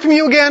learn from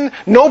you again.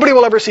 Nobody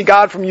will ever see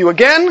God from you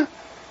again.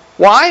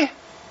 Why?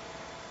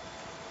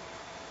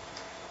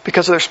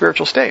 Because of their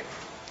spiritual state.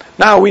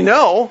 Now we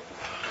know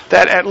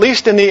that at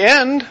least in the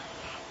end,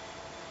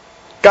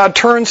 God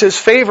turns His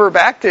favor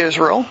back to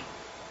Israel.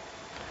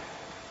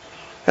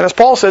 And as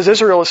Paul says,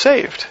 Israel is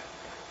saved.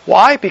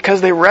 Why?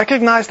 Because they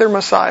recognize their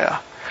Messiah.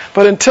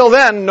 But until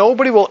then,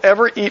 nobody will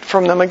ever eat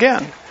from them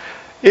again.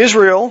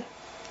 Israel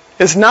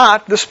is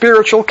not the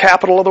spiritual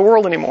capital of the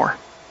world anymore.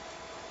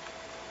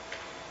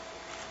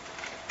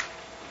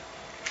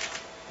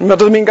 And that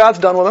doesn't mean God's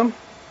done with them.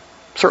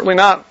 Certainly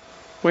not.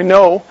 We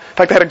know. In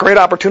fact, I had a great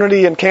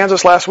opportunity in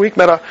Kansas last week.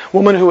 Met a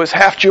woman who was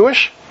half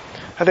Jewish.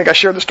 I think I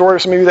shared the story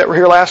with some of you that were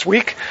here last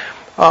week.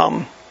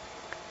 And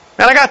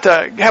I got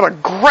to have a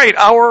great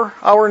hour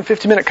and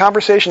 50-minute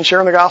conversation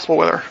sharing the gospel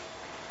with her.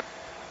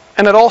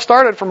 And it all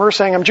started from her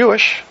saying, I'm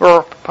Jewish.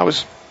 Or I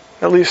was,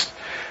 at least,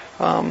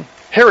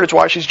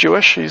 heritage-wise, she's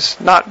Jewish. She's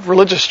not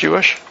religious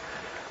Jewish.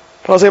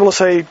 But I was able to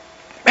say,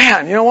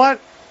 man, you know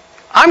what?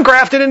 I'm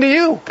grafted into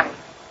you.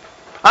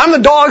 I'm the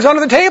dogs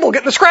under the table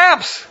getting the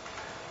scraps.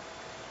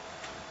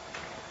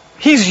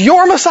 He's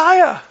your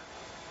Messiah.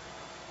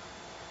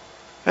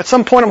 At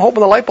some point, I'm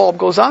hoping the light bulb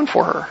goes on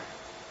for her.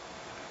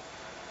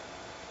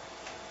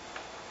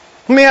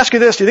 Let me ask you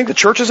this. Do you think the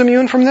church is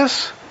immune from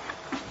this?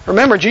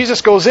 Remember,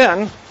 Jesus goes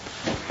in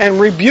and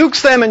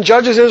rebukes them and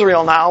judges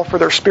Israel now for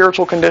their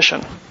spiritual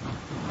condition.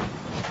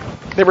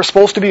 They were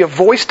supposed to be a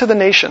voice to the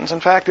nations. In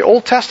fact, the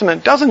Old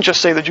Testament doesn't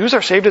just say the Jews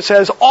are saved. It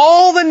says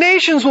all the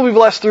nations will be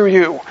blessed through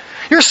you.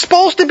 You're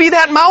supposed to be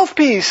that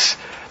mouthpiece,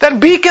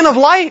 that beacon of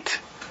light.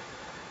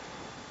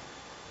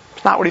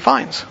 It's not what he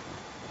finds.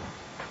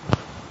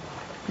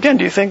 Again,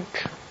 do you think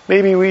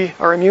maybe we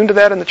are immune to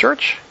that in the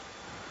church?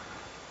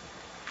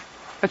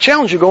 I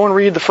challenge you, go and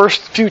read the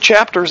first few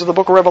chapters of the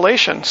book of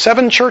Revelation.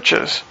 7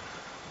 churches.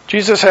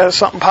 Jesus has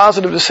something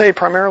positive to say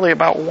primarily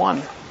about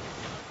one.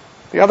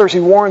 The others he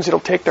warns he'll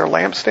take their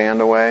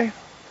lampstand away.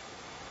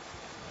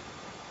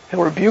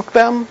 He'll rebuke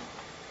them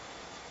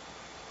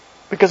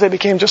because they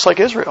became just like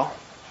Israel.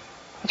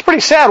 It's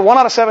pretty sad. 1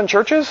 out of 7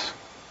 churches.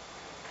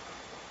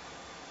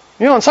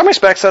 You know, in some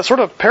respects, that sort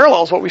of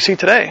parallels what we see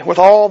today with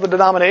all the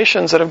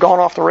denominations that have gone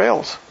off the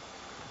rails.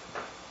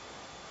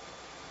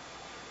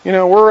 You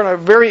know, we're in a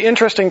very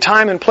interesting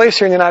time and place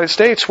here in the United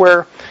States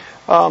where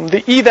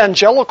the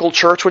evangelical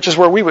church, which is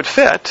where we would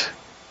fit,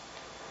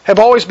 have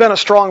always been a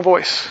strong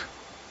voice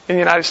in the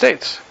United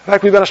States. In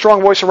fact, we've been a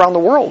strong voice around the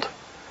world.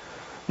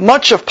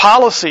 Much of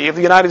policy of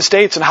the United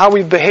States and how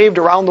we've behaved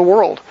around the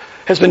world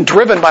has been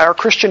driven by our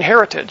Christian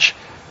heritage.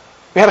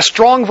 We had a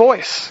strong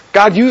voice.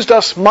 God used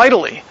us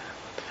mightily.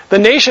 The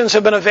nations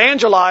have been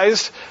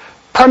evangelized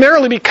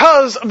primarily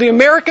because of the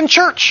American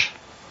church.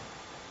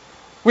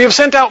 We have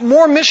sent out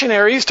more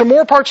missionaries to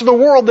more parts of the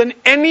world than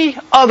any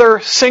other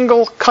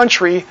single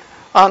country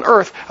on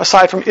earth,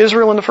 aside from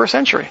Israel in the first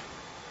century.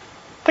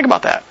 Think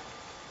about that.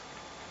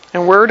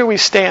 And where do we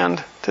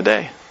stand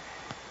today?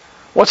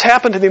 What's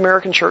happened to the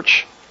American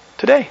church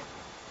today?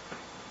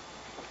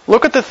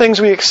 Look at the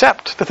things we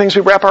accept, the things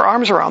we wrap our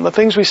arms around, the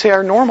things we say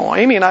are normal.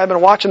 Amy and I have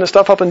been watching this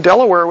stuff up in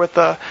Delaware with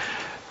the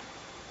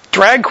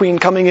drag queen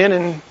coming in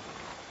and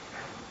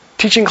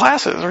teaching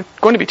classes, or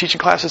going to be teaching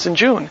classes in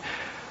June.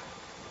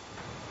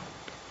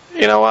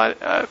 You know what?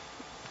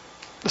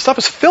 The stuff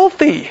is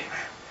filthy.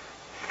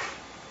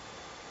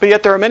 But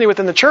yet there are many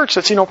within the church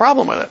that see no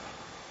problem with it.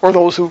 Or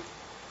those who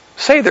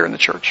say they're in the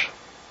church.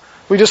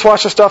 We just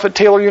watched the stuff at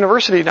Taylor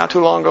University not too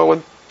long ago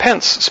with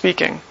Pence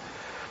speaking.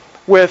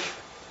 With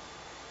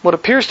what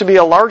appears to be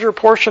a larger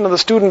portion of the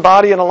student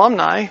body and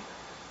alumni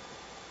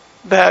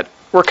that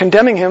were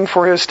condemning him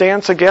for his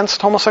stance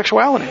against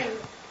homosexuality.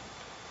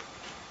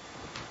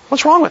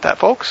 What's wrong with that,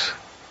 folks?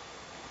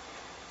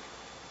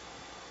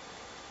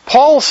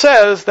 Paul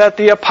says that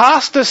the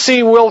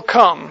apostasy will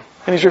come,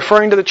 and he's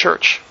referring to the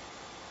church.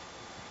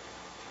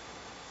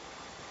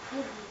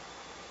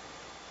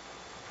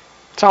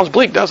 Sounds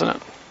bleak, doesn't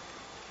it?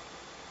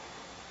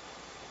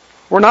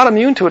 We're not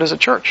immune to it as a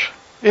church.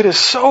 It is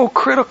so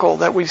critical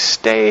that we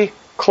stay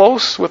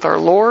close with our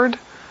Lord,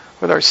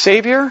 with our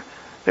Savior,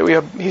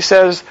 that he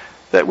says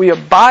that we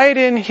abide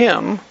in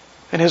Him,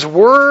 and His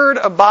Word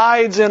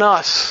abides in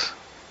us.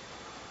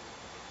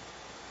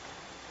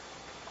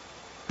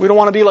 We don't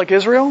want to be like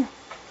Israel.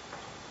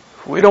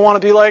 We don't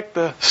want to be like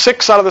the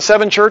 6 out of the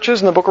 7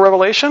 churches in the book of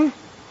Revelation.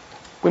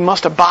 We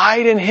must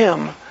abide in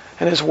Him,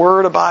 and His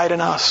Word abide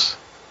in us.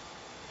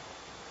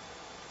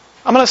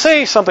 I'm going to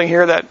say something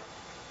here that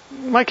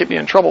might get me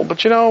in trouble,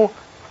 but you know,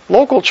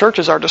 local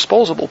churches are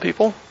disposable,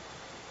 people.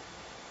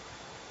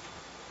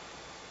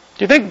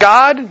 Do you think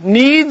God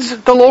needs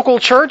the local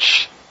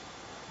church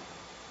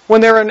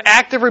when they're in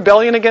active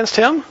rebellion against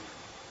Him?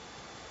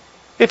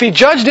 If He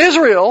judged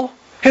Israel,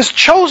 His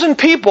chosen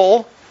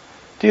people,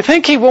 do you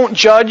think He won't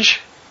judge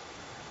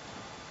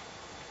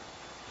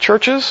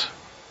churches?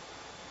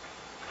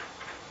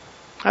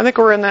 I think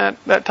we're in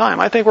that time.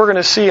 I think we're going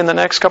to see in the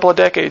next couple of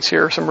decades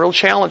here some real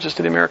challenges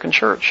to the American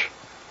church.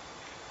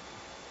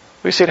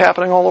 We see it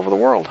happening all over the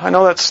world. I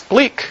know that's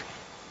bleak,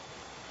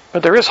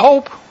 but there is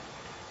hope.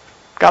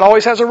 God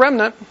always has a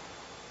remnant,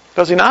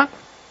 does He not?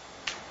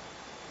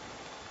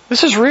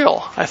 This is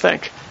real, I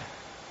think.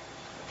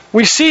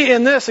 We see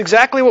in this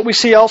exactly what we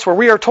see elsewhere.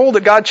 We are told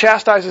that God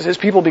chastises His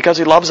people because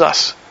He loves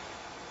us.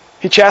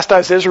 He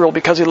chastised Israel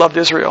because He loved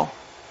Israel.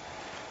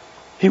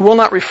 He will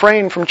not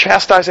refrain from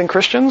chastising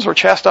Christians or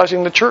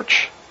chastising the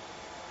church.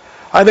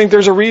 I think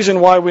there's a reason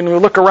why when we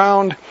look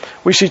around,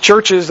 we see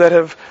churches that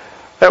have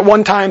at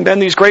one time been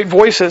these great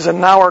voices and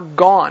now are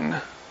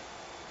gone.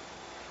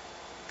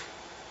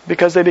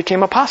 Because they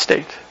became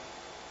apostate.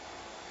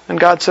 And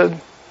God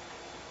said,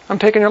 I'm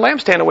taking your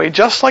lampstand away,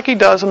 just like He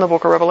does in the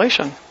book of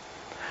Revelation.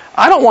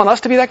 I don't want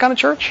us to be that kind of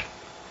church.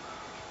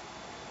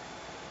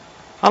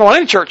 I don't want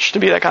any church to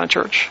be that kind of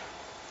church.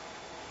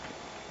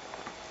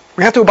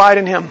 We have to abide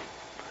in Him.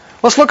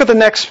 Let's look at the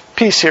next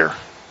piece here.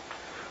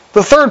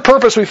 The third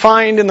purpose we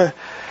find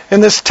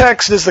in this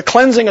text is the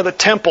cleansing of the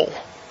temple.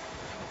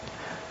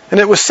 And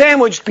it was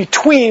sandwiched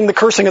between the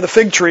cursing of the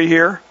fig tree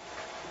here.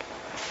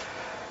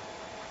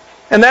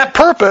 And that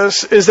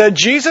purpose is that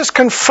Jesus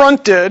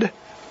confronted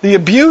the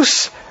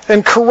abuse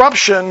and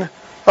corruption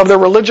of their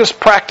religious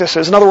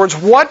practices. In other words,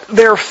 what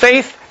their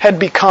faith had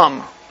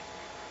become.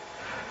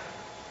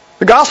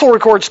 The Gospel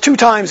records 2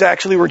 times,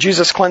 actually, where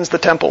Jesus cleansed the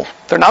temple.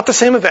 They're not the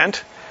same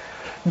event.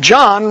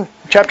 John,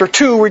 chapter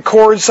 2,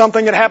 records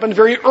something that happened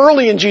very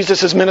early in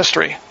Jesus'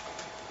 ministry.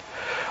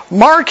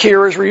 Mark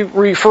here is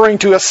referring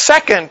to a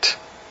second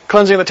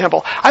cleansing of the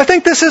temple. I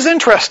think this is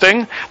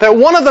interesting, that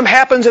one of them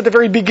happens at the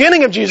very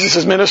beginning of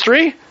Jesus'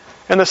 ministry,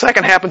 and the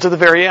second happens at the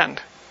very end.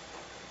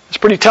 It's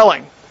pretty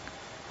telling.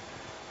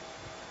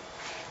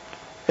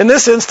 In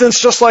this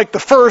instance, just like the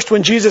first,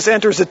 when Jesus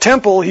enters the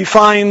temple, He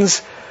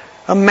finds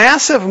A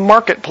massive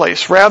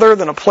marketplace rather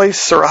than a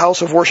place or a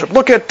house of worship.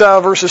 Look at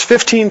verses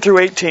 15 through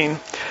 18.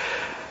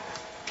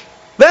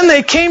 Then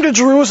they came to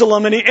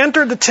Jerusalem, and he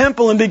entered the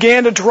temple and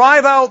began to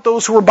drive out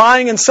those who were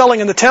buying and selling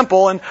in the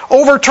temple, and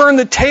overturned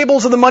the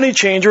tables of the money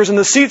changers and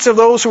the seats of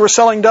those who were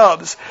selling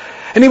doves.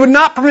 And he would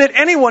not permit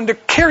anyone to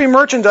carry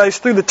merchandise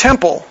through the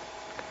temple.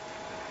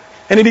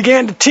 And he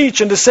began to teach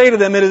and to say to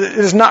them,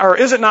 is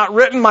it not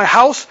written, my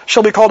house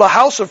shall be called a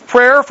house of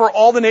prayer for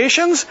all the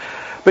nations?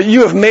 But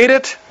you have made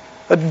it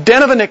a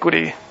den of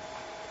iniquity,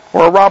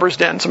 or a robber's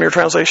den, some of your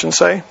translations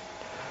say.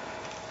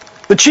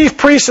 The chief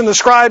priests and the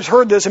scribes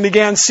heard this and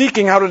began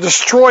seeking how to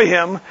destroy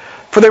him,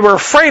 for they were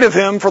afraid of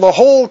him, for the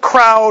whole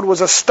crowd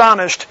was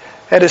astonished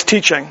at his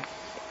teaching.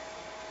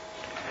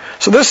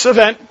 So this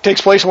event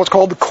takes place in what's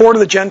called the Court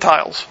of the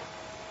Gentiles,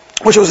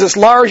 which was this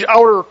large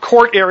outer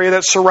court area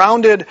that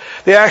surrounded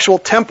the actual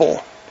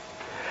temple.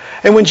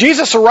 And when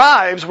Jesus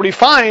arrives, what he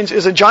finds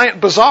is a giant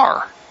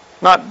bazaar.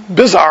 Not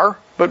bizarre,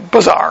 but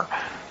bazaar.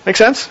 Make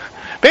sense?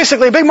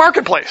 Basically a big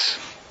marketplace.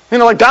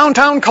 Like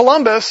downtown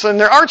Columbus and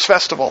their arts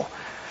festival.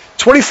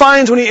 It's what he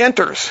finds when he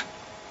enters.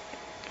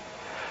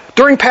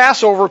 During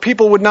Passover,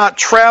 people would not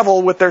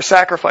travel with their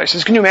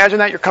sacrifices. Can you imagine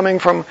that? You're coming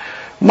from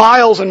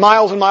miles and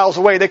miles and miles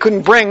away. They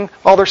couldn't bring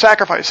all their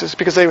sacrifices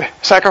because they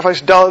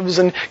sacrificed doves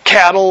and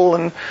cattle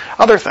and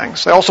other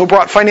things. They also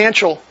brought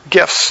financial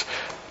gifts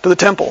to the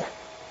temple.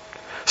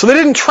 So they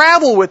didn't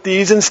travel with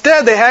these.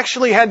 Instead, they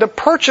actually had to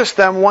purchase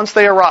them once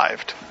they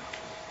arrived.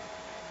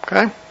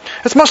 Okay?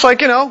 It's much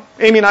like,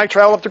 Amy and I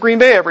travel up to Green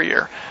Bay every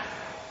year.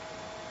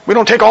 We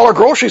don't take all our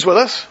groceries with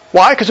us.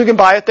 Why? Because we can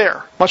buy it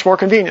there. Much more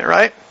convenient,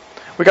 right?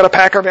 We've got to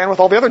pack our van with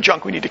all the other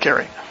junk we need to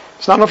carry.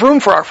 It's not enough room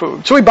for our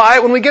food. So we buy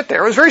it when we get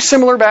there. It was very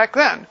similar back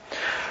then.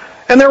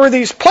 And there were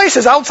these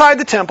places outside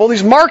the temple,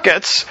 these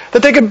markets,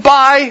 that they could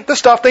buy the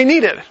stuff they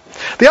needed.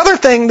 The other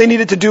thing they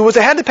needed to do was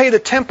they had to pay the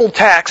temple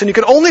tax, and you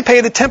could only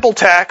pay the temple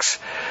tax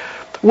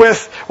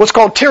with what's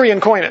called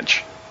Tyrian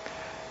coinage.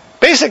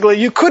 Basically,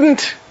 you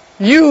couldn't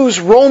use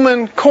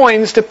Roman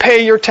coins to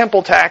pay your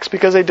temple tax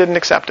because they didn't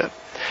accept it.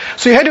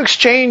 So you had to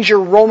exchange your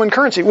Roman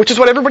currency, which is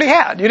what everybody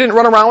had. You didn't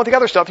run around with the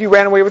other stuff. You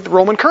ran away with the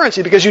Roman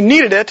currency because you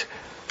needed it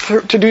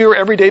to do your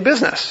everyday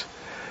business.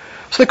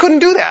 So they couldn't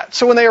do that.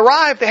 So when they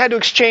arrived, they had to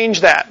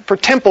exchange that for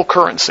temple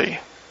currency.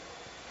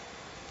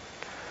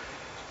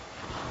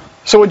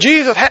 So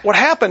what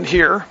happened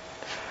here,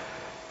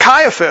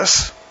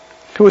 Caiaphas,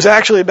 who has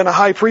actually been a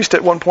high priest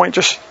at one point,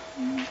 just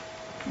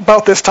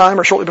about this time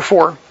or shortly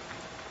before,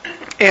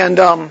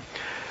 and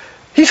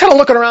he's kind of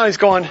looking around, he's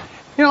going,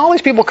 all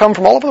these people come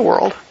from all over the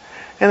world,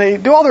 and they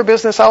do all their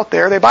business out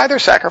there, they buy their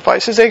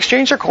sacrifices, they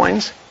exchange their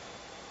coins.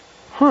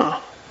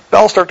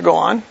 Bells start to go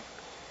on.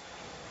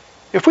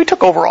 If we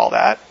took over all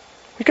that,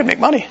 we could make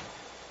money.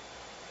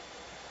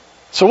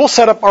 So we'll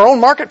set up our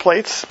own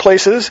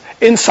marketplaces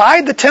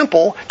inside the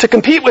temple to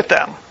compete with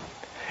them.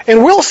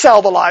 And we'll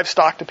sell the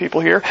livestock to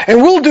people here,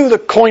 and we'll do the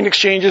coin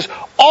exchanges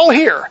all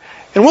here,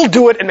 and we'll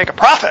do it and make a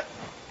profit.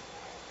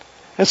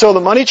 And so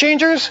the money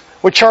changers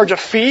would charge a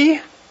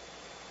fee,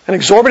 an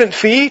exorbitant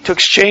fee to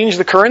exchange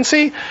the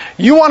currency.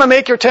 You want to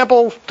make your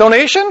temple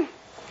donation?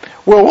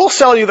 Well, we'll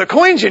sell you the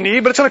coins you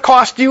need, but it's going to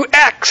cost you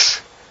X.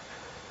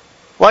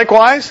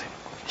 Likewise,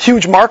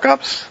 huge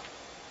markups.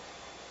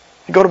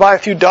 You go to buy a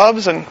few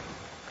doves and,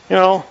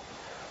 so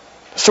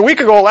a week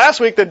ago,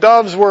 last week, the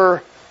doves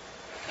were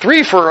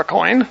 3 for a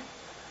coin.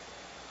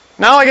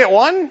 Now I get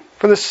 1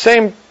 for the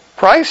same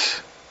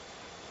price.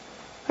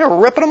 They're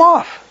ripping them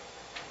off.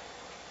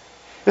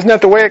 Isn't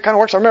that the way it kind of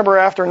works? I remember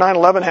after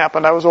 9/11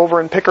 happened, I was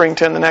over in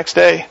Pickerington the next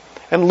day,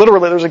 and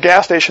literally there was a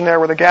gas station there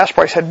where the gas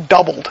price had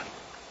doubled.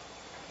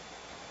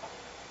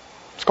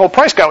 It's called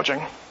price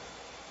gouging.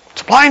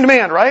 Supply and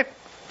demand, right?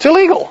 It's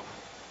illegal.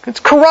 It's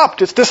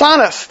corrupt. It's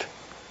dishonest.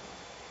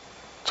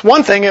 It's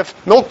one thing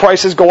if milk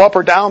prices go up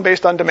or down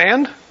based on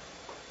demand.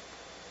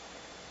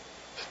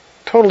 It's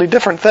a totally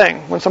different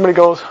thing when somebody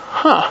goes,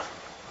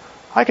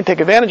 I can take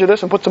advantage of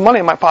this and put some money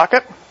in my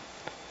pocket,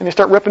 and you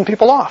start ripping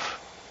people off.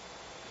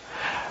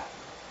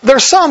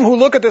 There's some who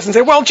look at this and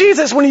say, well,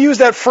 Jesus, when he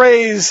used that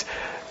phrase,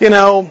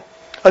 a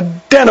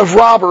den of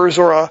robbers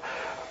or a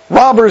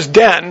robber's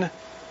den,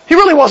 he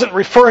really wasn't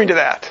referring to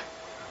that.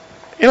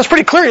 It's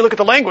pretty clear. You look at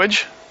the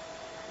language.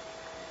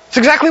 It's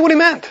exactly what he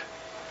meant.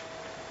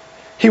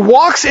 He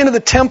walks into the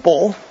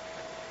temple,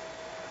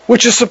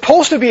 which is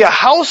supposed to be a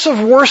house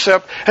of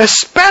worship,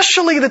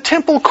 especially the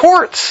temple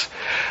courts.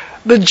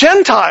 The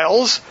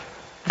Gentiles,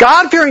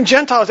 God-fearing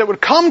Gentiles that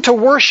would come to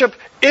worship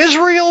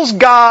Israel's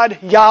God,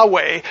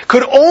 Yahweh,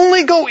 could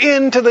only go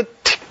into the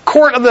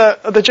court of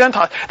the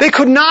Gentiles. They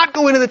could not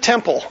go into the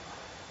temple.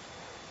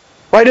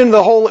 Right into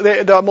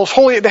the most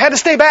holy. They had to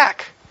stay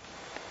back.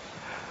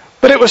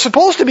 But it was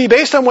supposed to be,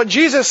 based on what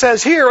Jesus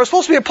says here, it was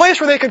supposed to be a place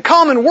where they could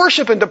come and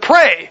worship and to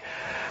pray.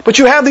 But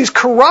you have these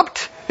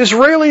corrupt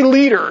Israeli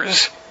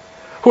leaders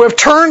who have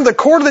turned the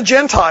court of the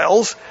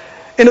Gentiles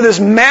into this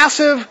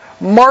massive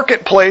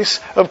marketplace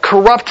of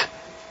corrupt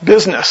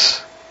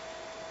business.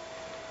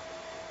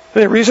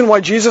 Any reason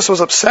why Jesus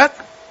was upset?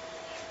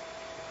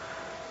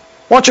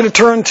 I want you to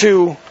turn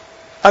to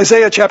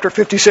Isaiah chapter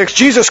 56.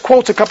 Jesus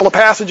quotes a couple of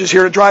passages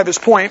here to drive his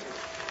point.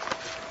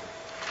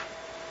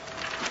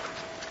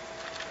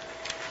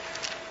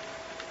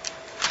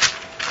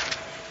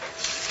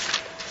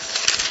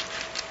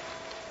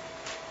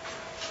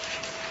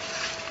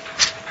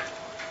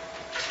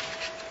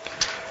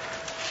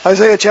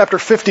 Isaiah chapter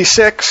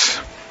 56.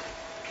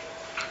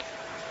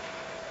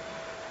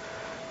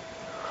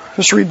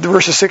 Just read the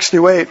verses 6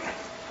 through 8.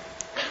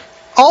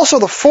 Also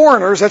the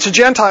foreigners, that's the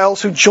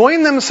Gentiles, who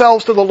join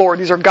themselves to the Lord.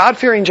 These are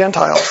God-fearing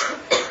Gentiles.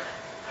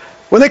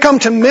 When they come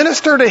to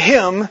minister to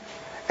Him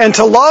and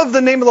to love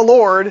the name of the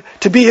Lord,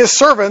 to be His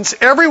servants,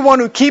 everyone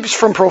who keeps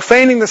from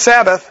profaning the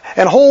Sabbath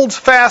and holds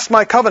fast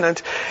my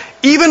covenant,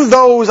 even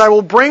those I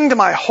will bring to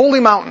my holy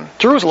mountain,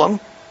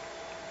 Jerusalem,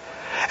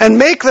 and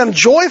make them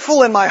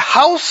joyful in my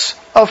house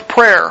of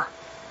prayer.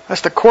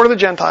 That's the court of the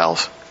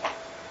Gentiles.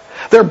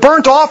 Their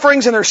burnt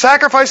offerings and their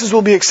sacrifices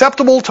will be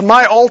acceptable to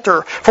my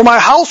altar. For my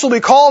house will be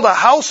called a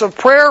house of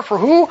prayer for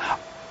who?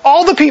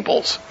 All the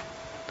peoples.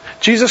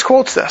 Jesus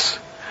quotes this.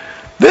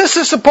 This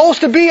is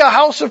supposed to be a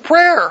house of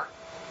prayer.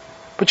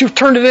 But you've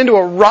turned it into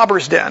a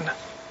robber's den.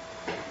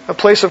 A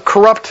place of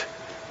corrupt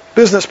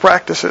business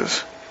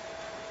practices.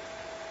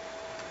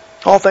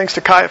 All thanks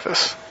to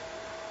Caiaphas,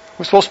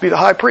 who's supposed to be the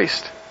high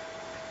priest.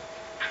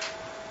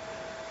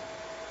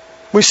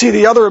 We see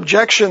the other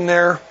objection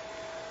there,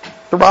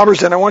 the robber's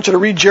den. I want you to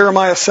read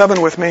Jeremiah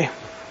 7 with me.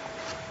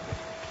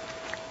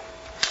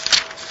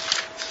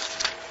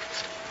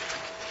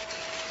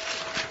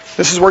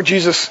 This is where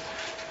Jesus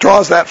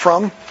draws that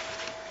from.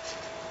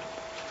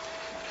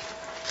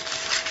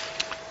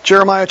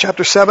 Jeremiah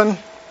chapter 7.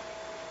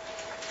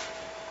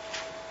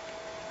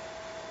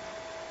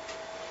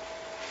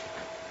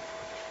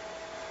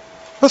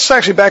 Let's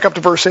actually back up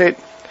to verse 8.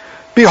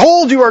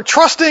 Behold, you are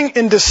trusting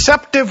in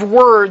deceptive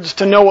words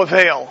to no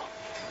avail.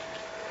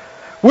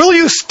 Will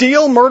you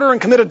steal, murder,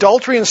 and commit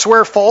adultery, and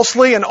swear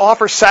falsely, and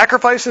offer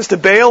sacrifices to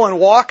Baal, and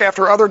walk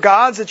after other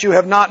gods that you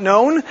have not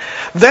known?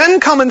 Then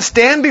come and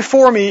stand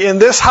before me in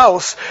this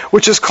house,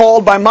 which is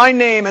called by my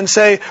name, and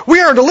say,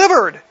 We are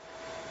delivered,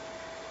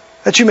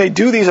 that you may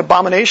do these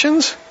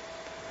abominations?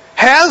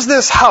 Has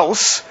this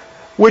house,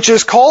 which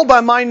is called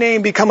by my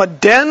name, become a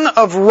den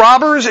of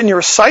robbers in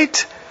your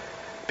sight?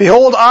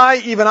 Behold,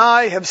 even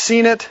I, have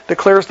seen it,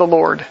 declares the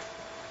Lord.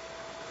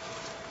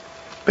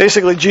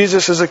 Basically,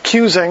 Jesus is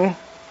accusing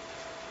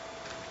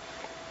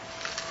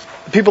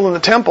the people in the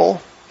temple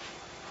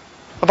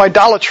of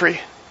idolatry.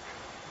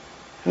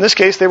 In this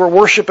case, they were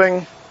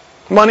worshiping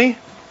money,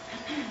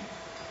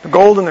 their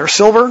gold and their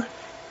silver.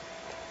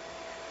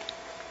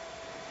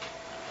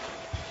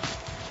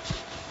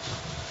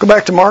 Go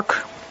back to Mark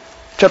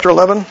chapter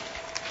 11.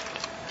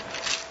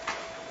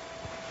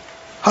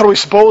 How do we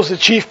suppose the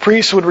chief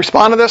priests would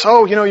respond to this?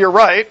 Oh, you're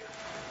right.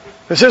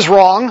 This is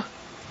wrong.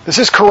 This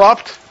is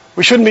corrupt.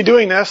 We shouldn't be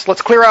doing this.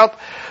 Let's clear out.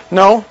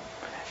 No.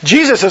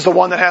 Jesus is the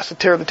one that has to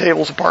tear the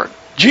tables apart.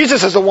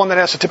 Jesus is the one that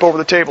has to tip over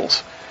the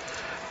tables.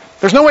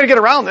 There's no way to get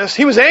around this.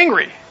 He was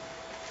angry.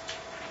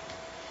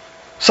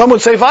 Some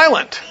would say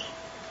violent.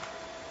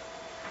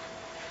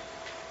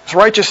 It's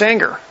righteous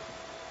anger.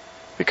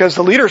 Because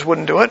the leaders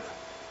wouldn't do it.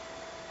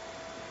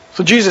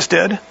 So Jesus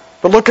did.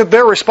 But look at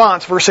their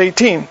response, verse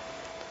 18.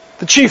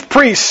 The chief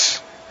priests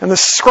and the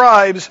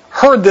scribes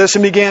heard this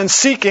and began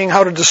seeking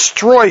how to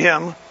destroy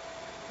him.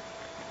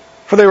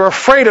 For they were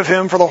afraid of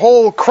him, for the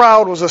whole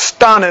crowd was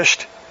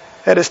astonished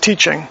at his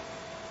teaching.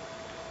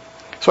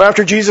 So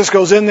after Jesus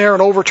goes in there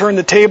and overturned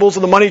the tables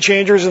of the money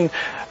changers and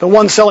the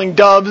ones selling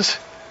doves,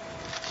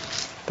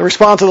 the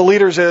response of the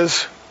leaders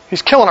is,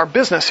 he's killing our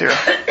business here.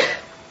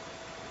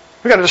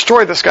 We've got to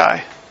destroy this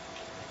guy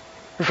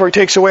before he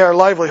takes away our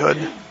livelihood.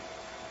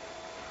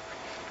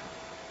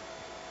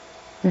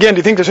 Again, do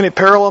you think there's any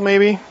parallel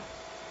maybe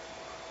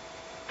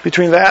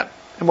between that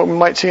and what we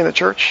might see in the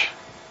church?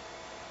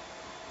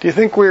 Do you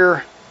think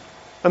we're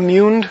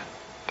immune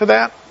to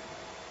that?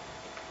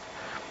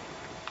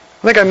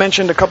 I think I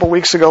mentioned a couple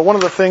weeks ago, one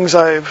of the things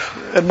I've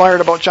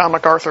admired about John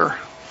MacArthur,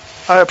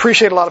 I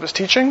appreciate a lot of his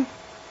teaching.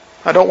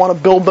 I don't want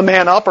to build the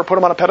man up or put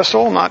him on a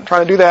pedestal. I'm not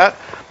trying to do that.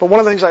 But one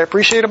of the things I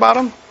appreciate about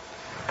him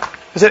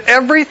is that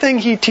everything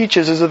he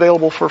teaches is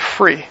available for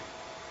free.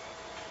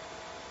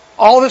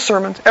 All of his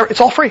sermons, it's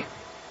all free.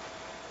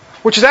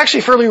 Which is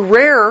actually fairly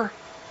rare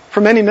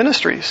for many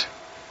ministries.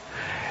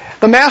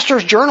 The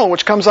Master's Journal,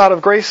 which comes out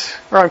of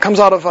comes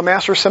out of a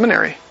Master's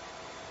Seminary,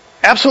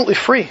 absolutely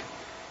free.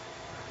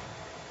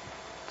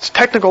 It's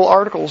technical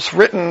articles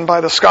written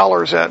by the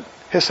scholars at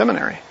his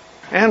seminary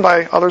and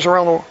by others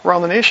around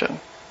the nation.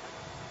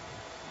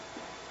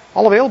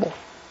 All available.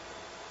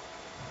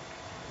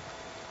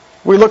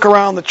 We look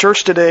around the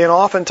church today, and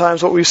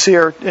oftentimes what we see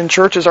in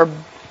churches are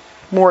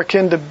more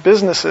akin to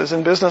businesses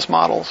and business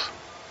models.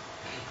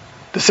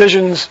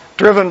 Decisions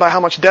driven by how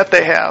much debt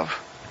they have.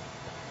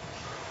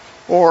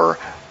 Or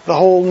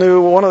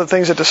one of the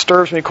things that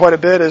disturbs me quite a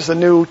bit is the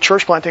new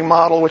church planting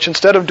model, which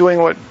instead of doing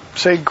what,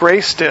 say,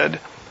 Grace did,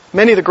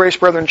 many of the Grace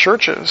Brethren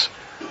churches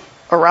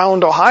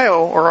around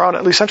Ohio, or around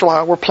at least Central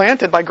Ohio, were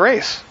planted by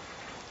Grace.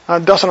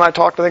 Dustin and I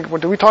talked, I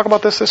think, did we talk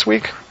about this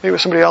week? Maybe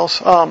with somebody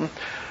else.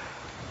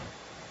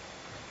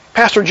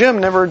 Pastor Jim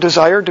never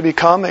desired to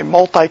become a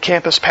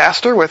multi-campus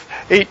pastor with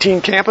 18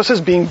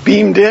 campuses being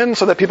beamed in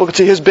so that people could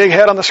see his big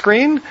head on the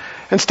screen.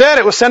 Instead,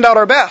 it was send out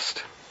our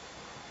best.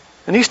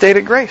 And he stayed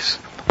at Grace.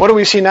 What do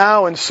we see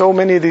now in so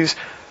many of these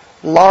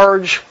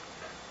large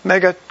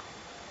mega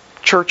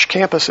church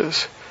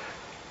campuses?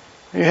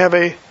 You have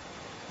a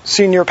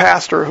senior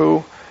pastor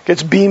who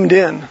gets beamed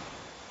in.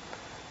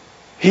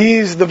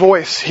 He's the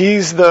voice.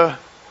 And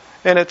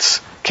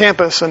it's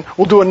campus, and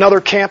we'll do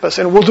another campus,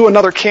 and we'll do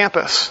another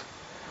campus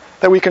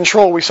that we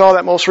control. We saw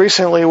that most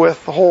recently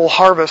with the whole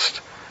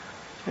harvest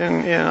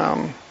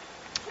in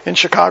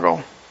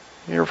Chicago.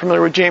 You're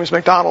familiar with James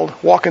McDonald,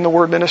 Walk in the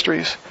Word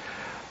Ministries.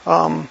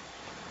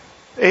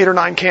 8 or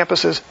 9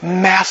 campuses,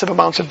 massive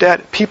amounts of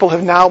debt. People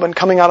have now been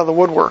coming out of the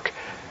woodwork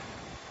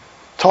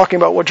talking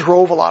about what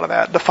drove a lot of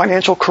that, the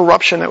financial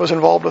corruption that was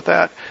involved with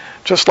that.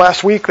 Just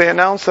last week they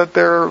announced that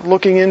they're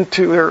looking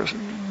into,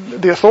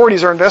 the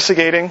authorities are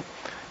investigating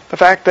the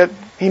fact that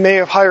he may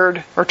have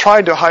hired or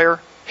tried to hire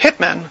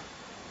hitmen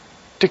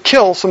to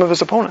kill some of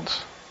his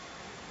opponents.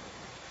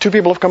 2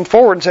 people have come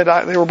forward and said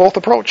they were both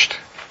approached.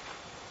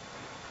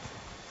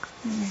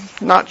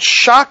 Not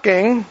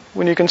shocking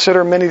when you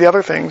consider many of the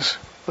other things,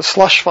 the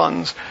slush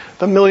funds,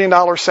 the $1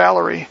 million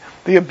salary,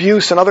 the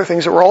abuse and other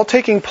things that were all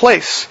taking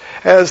place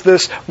as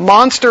this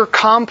monster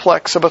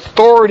complex of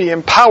authority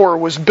and power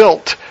was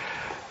built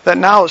that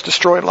now has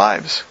destroyed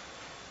lives.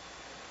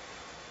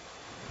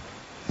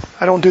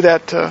 I don't do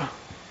that to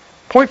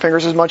point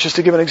fingers as much as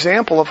to give an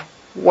example of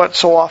what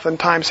so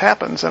oftentimes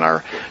happens in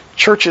our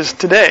churches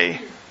today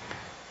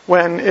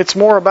when it's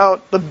more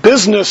about the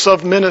business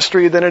of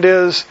ministry than it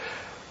is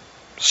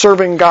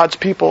serving God's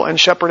people and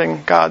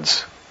shepherding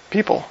God's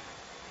people.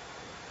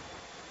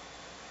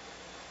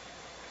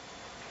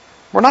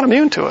 We're not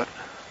immune to it.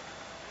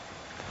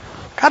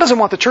 God doesn't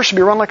want the church to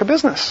be run like a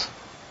business.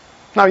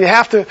 Now, you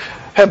have to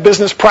have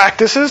business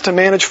practices to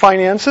manage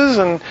finances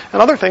and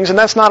other things, and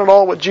that's not at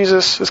all what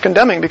Jesus is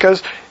condemning,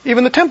 because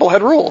even the temple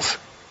had rules.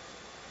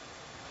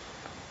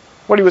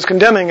 What he was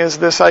condemning is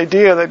this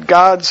idea that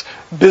God's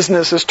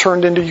business is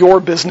turned into your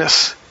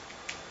business.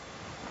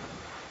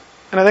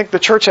 And I think the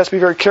church has to be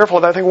very careful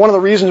of that. I think one of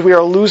the reasons we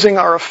are losing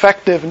our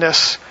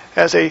effectiveness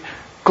as a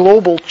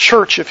global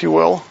church, if you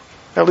will,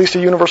 at least a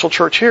universal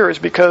church here, is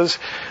because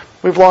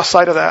we've lost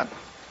sight of that.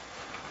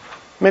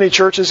 Many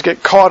churches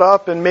get caught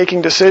up in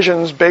making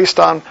decisions based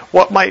on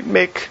what might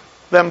make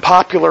them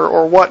popular,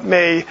 or what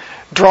may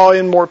draw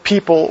in more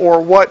people,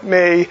 or what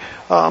they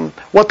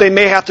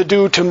may have to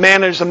do to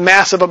manage the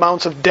massive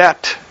amounts of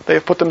debt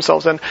they've put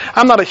themselves in.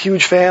 I'm not a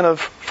huge fan of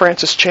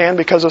Francis Chan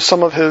because of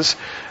some of his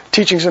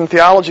teachings in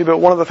theology, but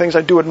one of the things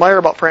I do admire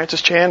about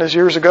Francis Chan is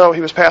years ago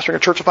he was pastoring a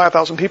church of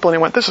 5,000 people and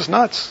he went, "This is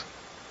nuts.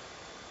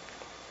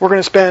 We're going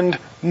to spend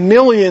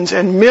millions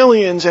and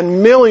millions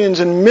and millions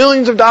and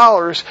millions of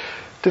dollars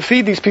to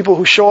feed these people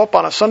who show up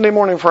on a Sunday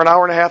morning for an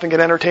hour and a half and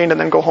get entertained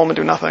and then go home and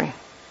do nothing."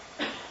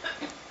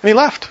 And he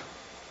left.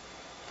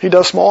 He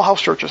does small house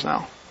churches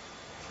now.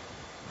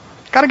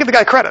 Got to give the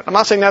guy credit. I'm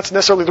not saying that's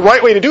necessarily the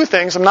right way to do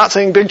things. I'm not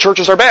saying big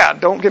churches are bad.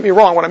 Don't get me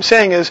wrong. What I'm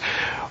saying is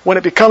when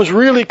it becomes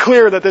really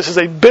clear that this is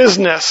a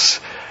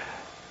business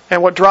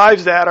and what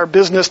drives that are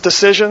business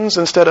decisions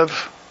instead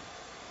of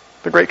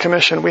the Great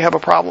Commission, we have a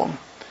problem.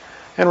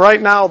 And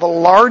right now, the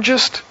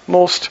largest,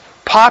 most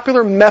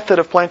popular method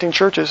of planting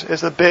churches is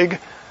the big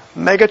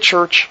mega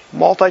church,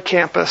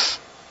 multi-campus,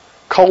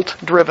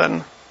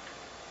 cult-driven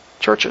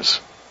churches.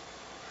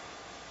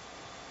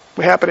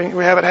 We have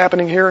it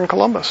happening here in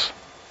Columbus.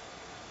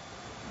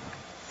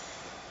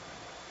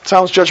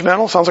 Sounds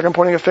judgmental, sounds like I'm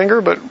pointing a finger,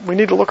 but we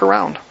need to look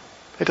around.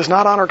 It does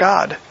not honor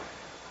God.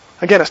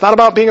 Again, it's not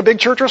about being a big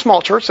church or a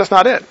small church. That's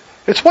not it.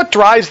 It's what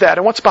drives that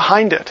and what's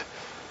behind it.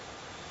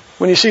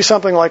 When you see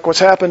something like what's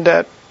happened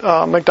at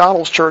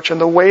McDonald's church and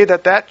the way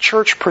that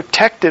church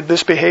protected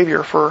this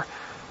behavior for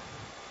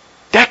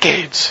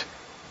decades.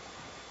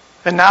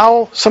 And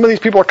now some of these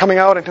people are coming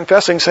out and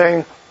confessing,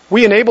 saying,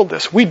 "We enabled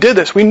this. We did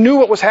this. We knew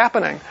what was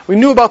happening. We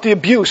knew about the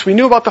abuse. We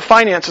knew about the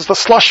finances, the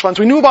slush funds.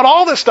 We knew about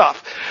all this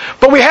stuff.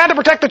 But we had to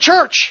protect the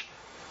church.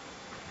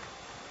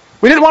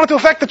 We didn't want it to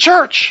affect the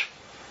church.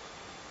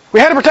 We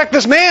had to protect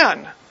this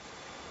man."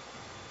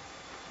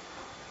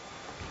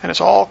 And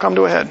it's all come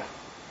to a head.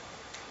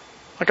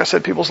 Like I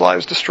said, people's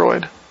lives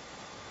destroyed.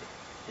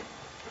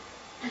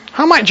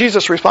 How might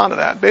Jesus respond to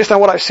that? Based on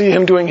what I see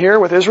him doing here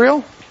with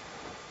Israel?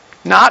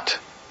 Not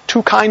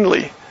too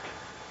kindly.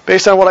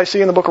 Based on what I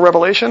see in the book of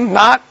Revelation?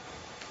 Not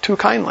too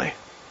kindly.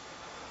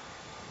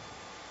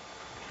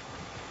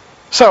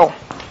 So,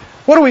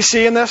 what do we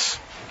see in this?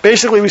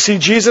 Basically, we see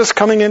Jesus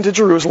coming into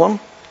Jerusalem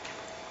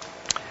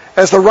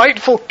as the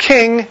rightful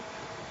king,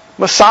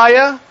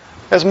 Messiah,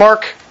 as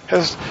Mark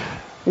has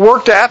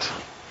worked at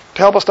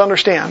to help us to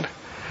understand.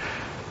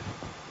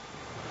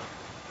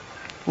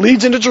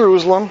 Leads into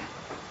Jerusalem,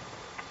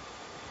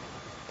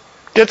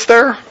 gets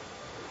there,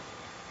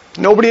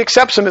 nobody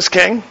accepts him as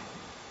king.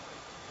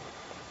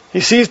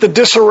 He sees the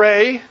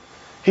disarray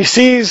He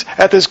sees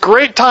at this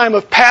great time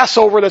of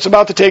Passover that's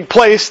about to take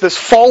place, this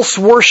false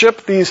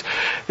worship, these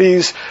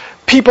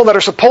people that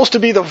are supposed to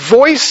be the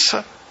voice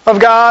of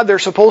God, they're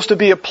supposed to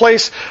be a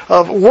place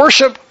of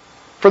worship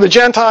for the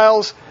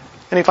Gentiles,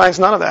 and he finds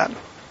none of that.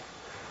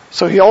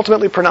 So he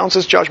ultimately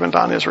pronounces judgment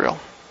on Israel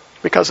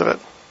because of it.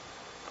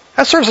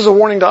 That serves as a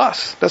warning to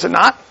us, does it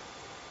not?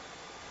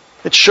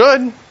 It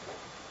should.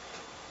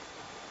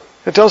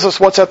 It tells us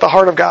what's at the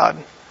heart of God.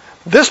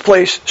 This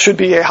place should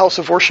be a house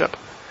of worship,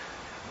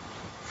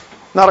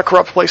 not a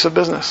corrupt place of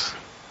business.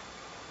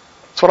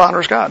 That's what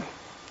honors God.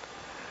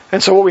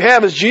 And so what we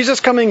have is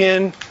Jesus coming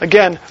in,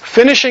 again,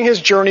 finishing his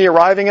journey,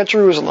 arriving at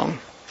Jerusalem.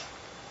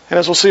 And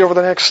as we'll see over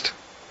the next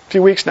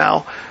few weeks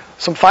now,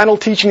 some final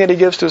teaching that he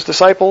gives to his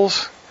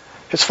disciples,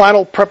 his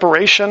final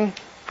preparation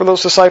for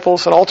those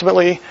disciples, and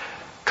ultimately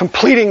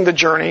completing the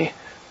journey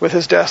with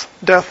his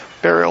death,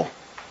 burial,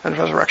 and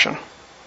resurrection.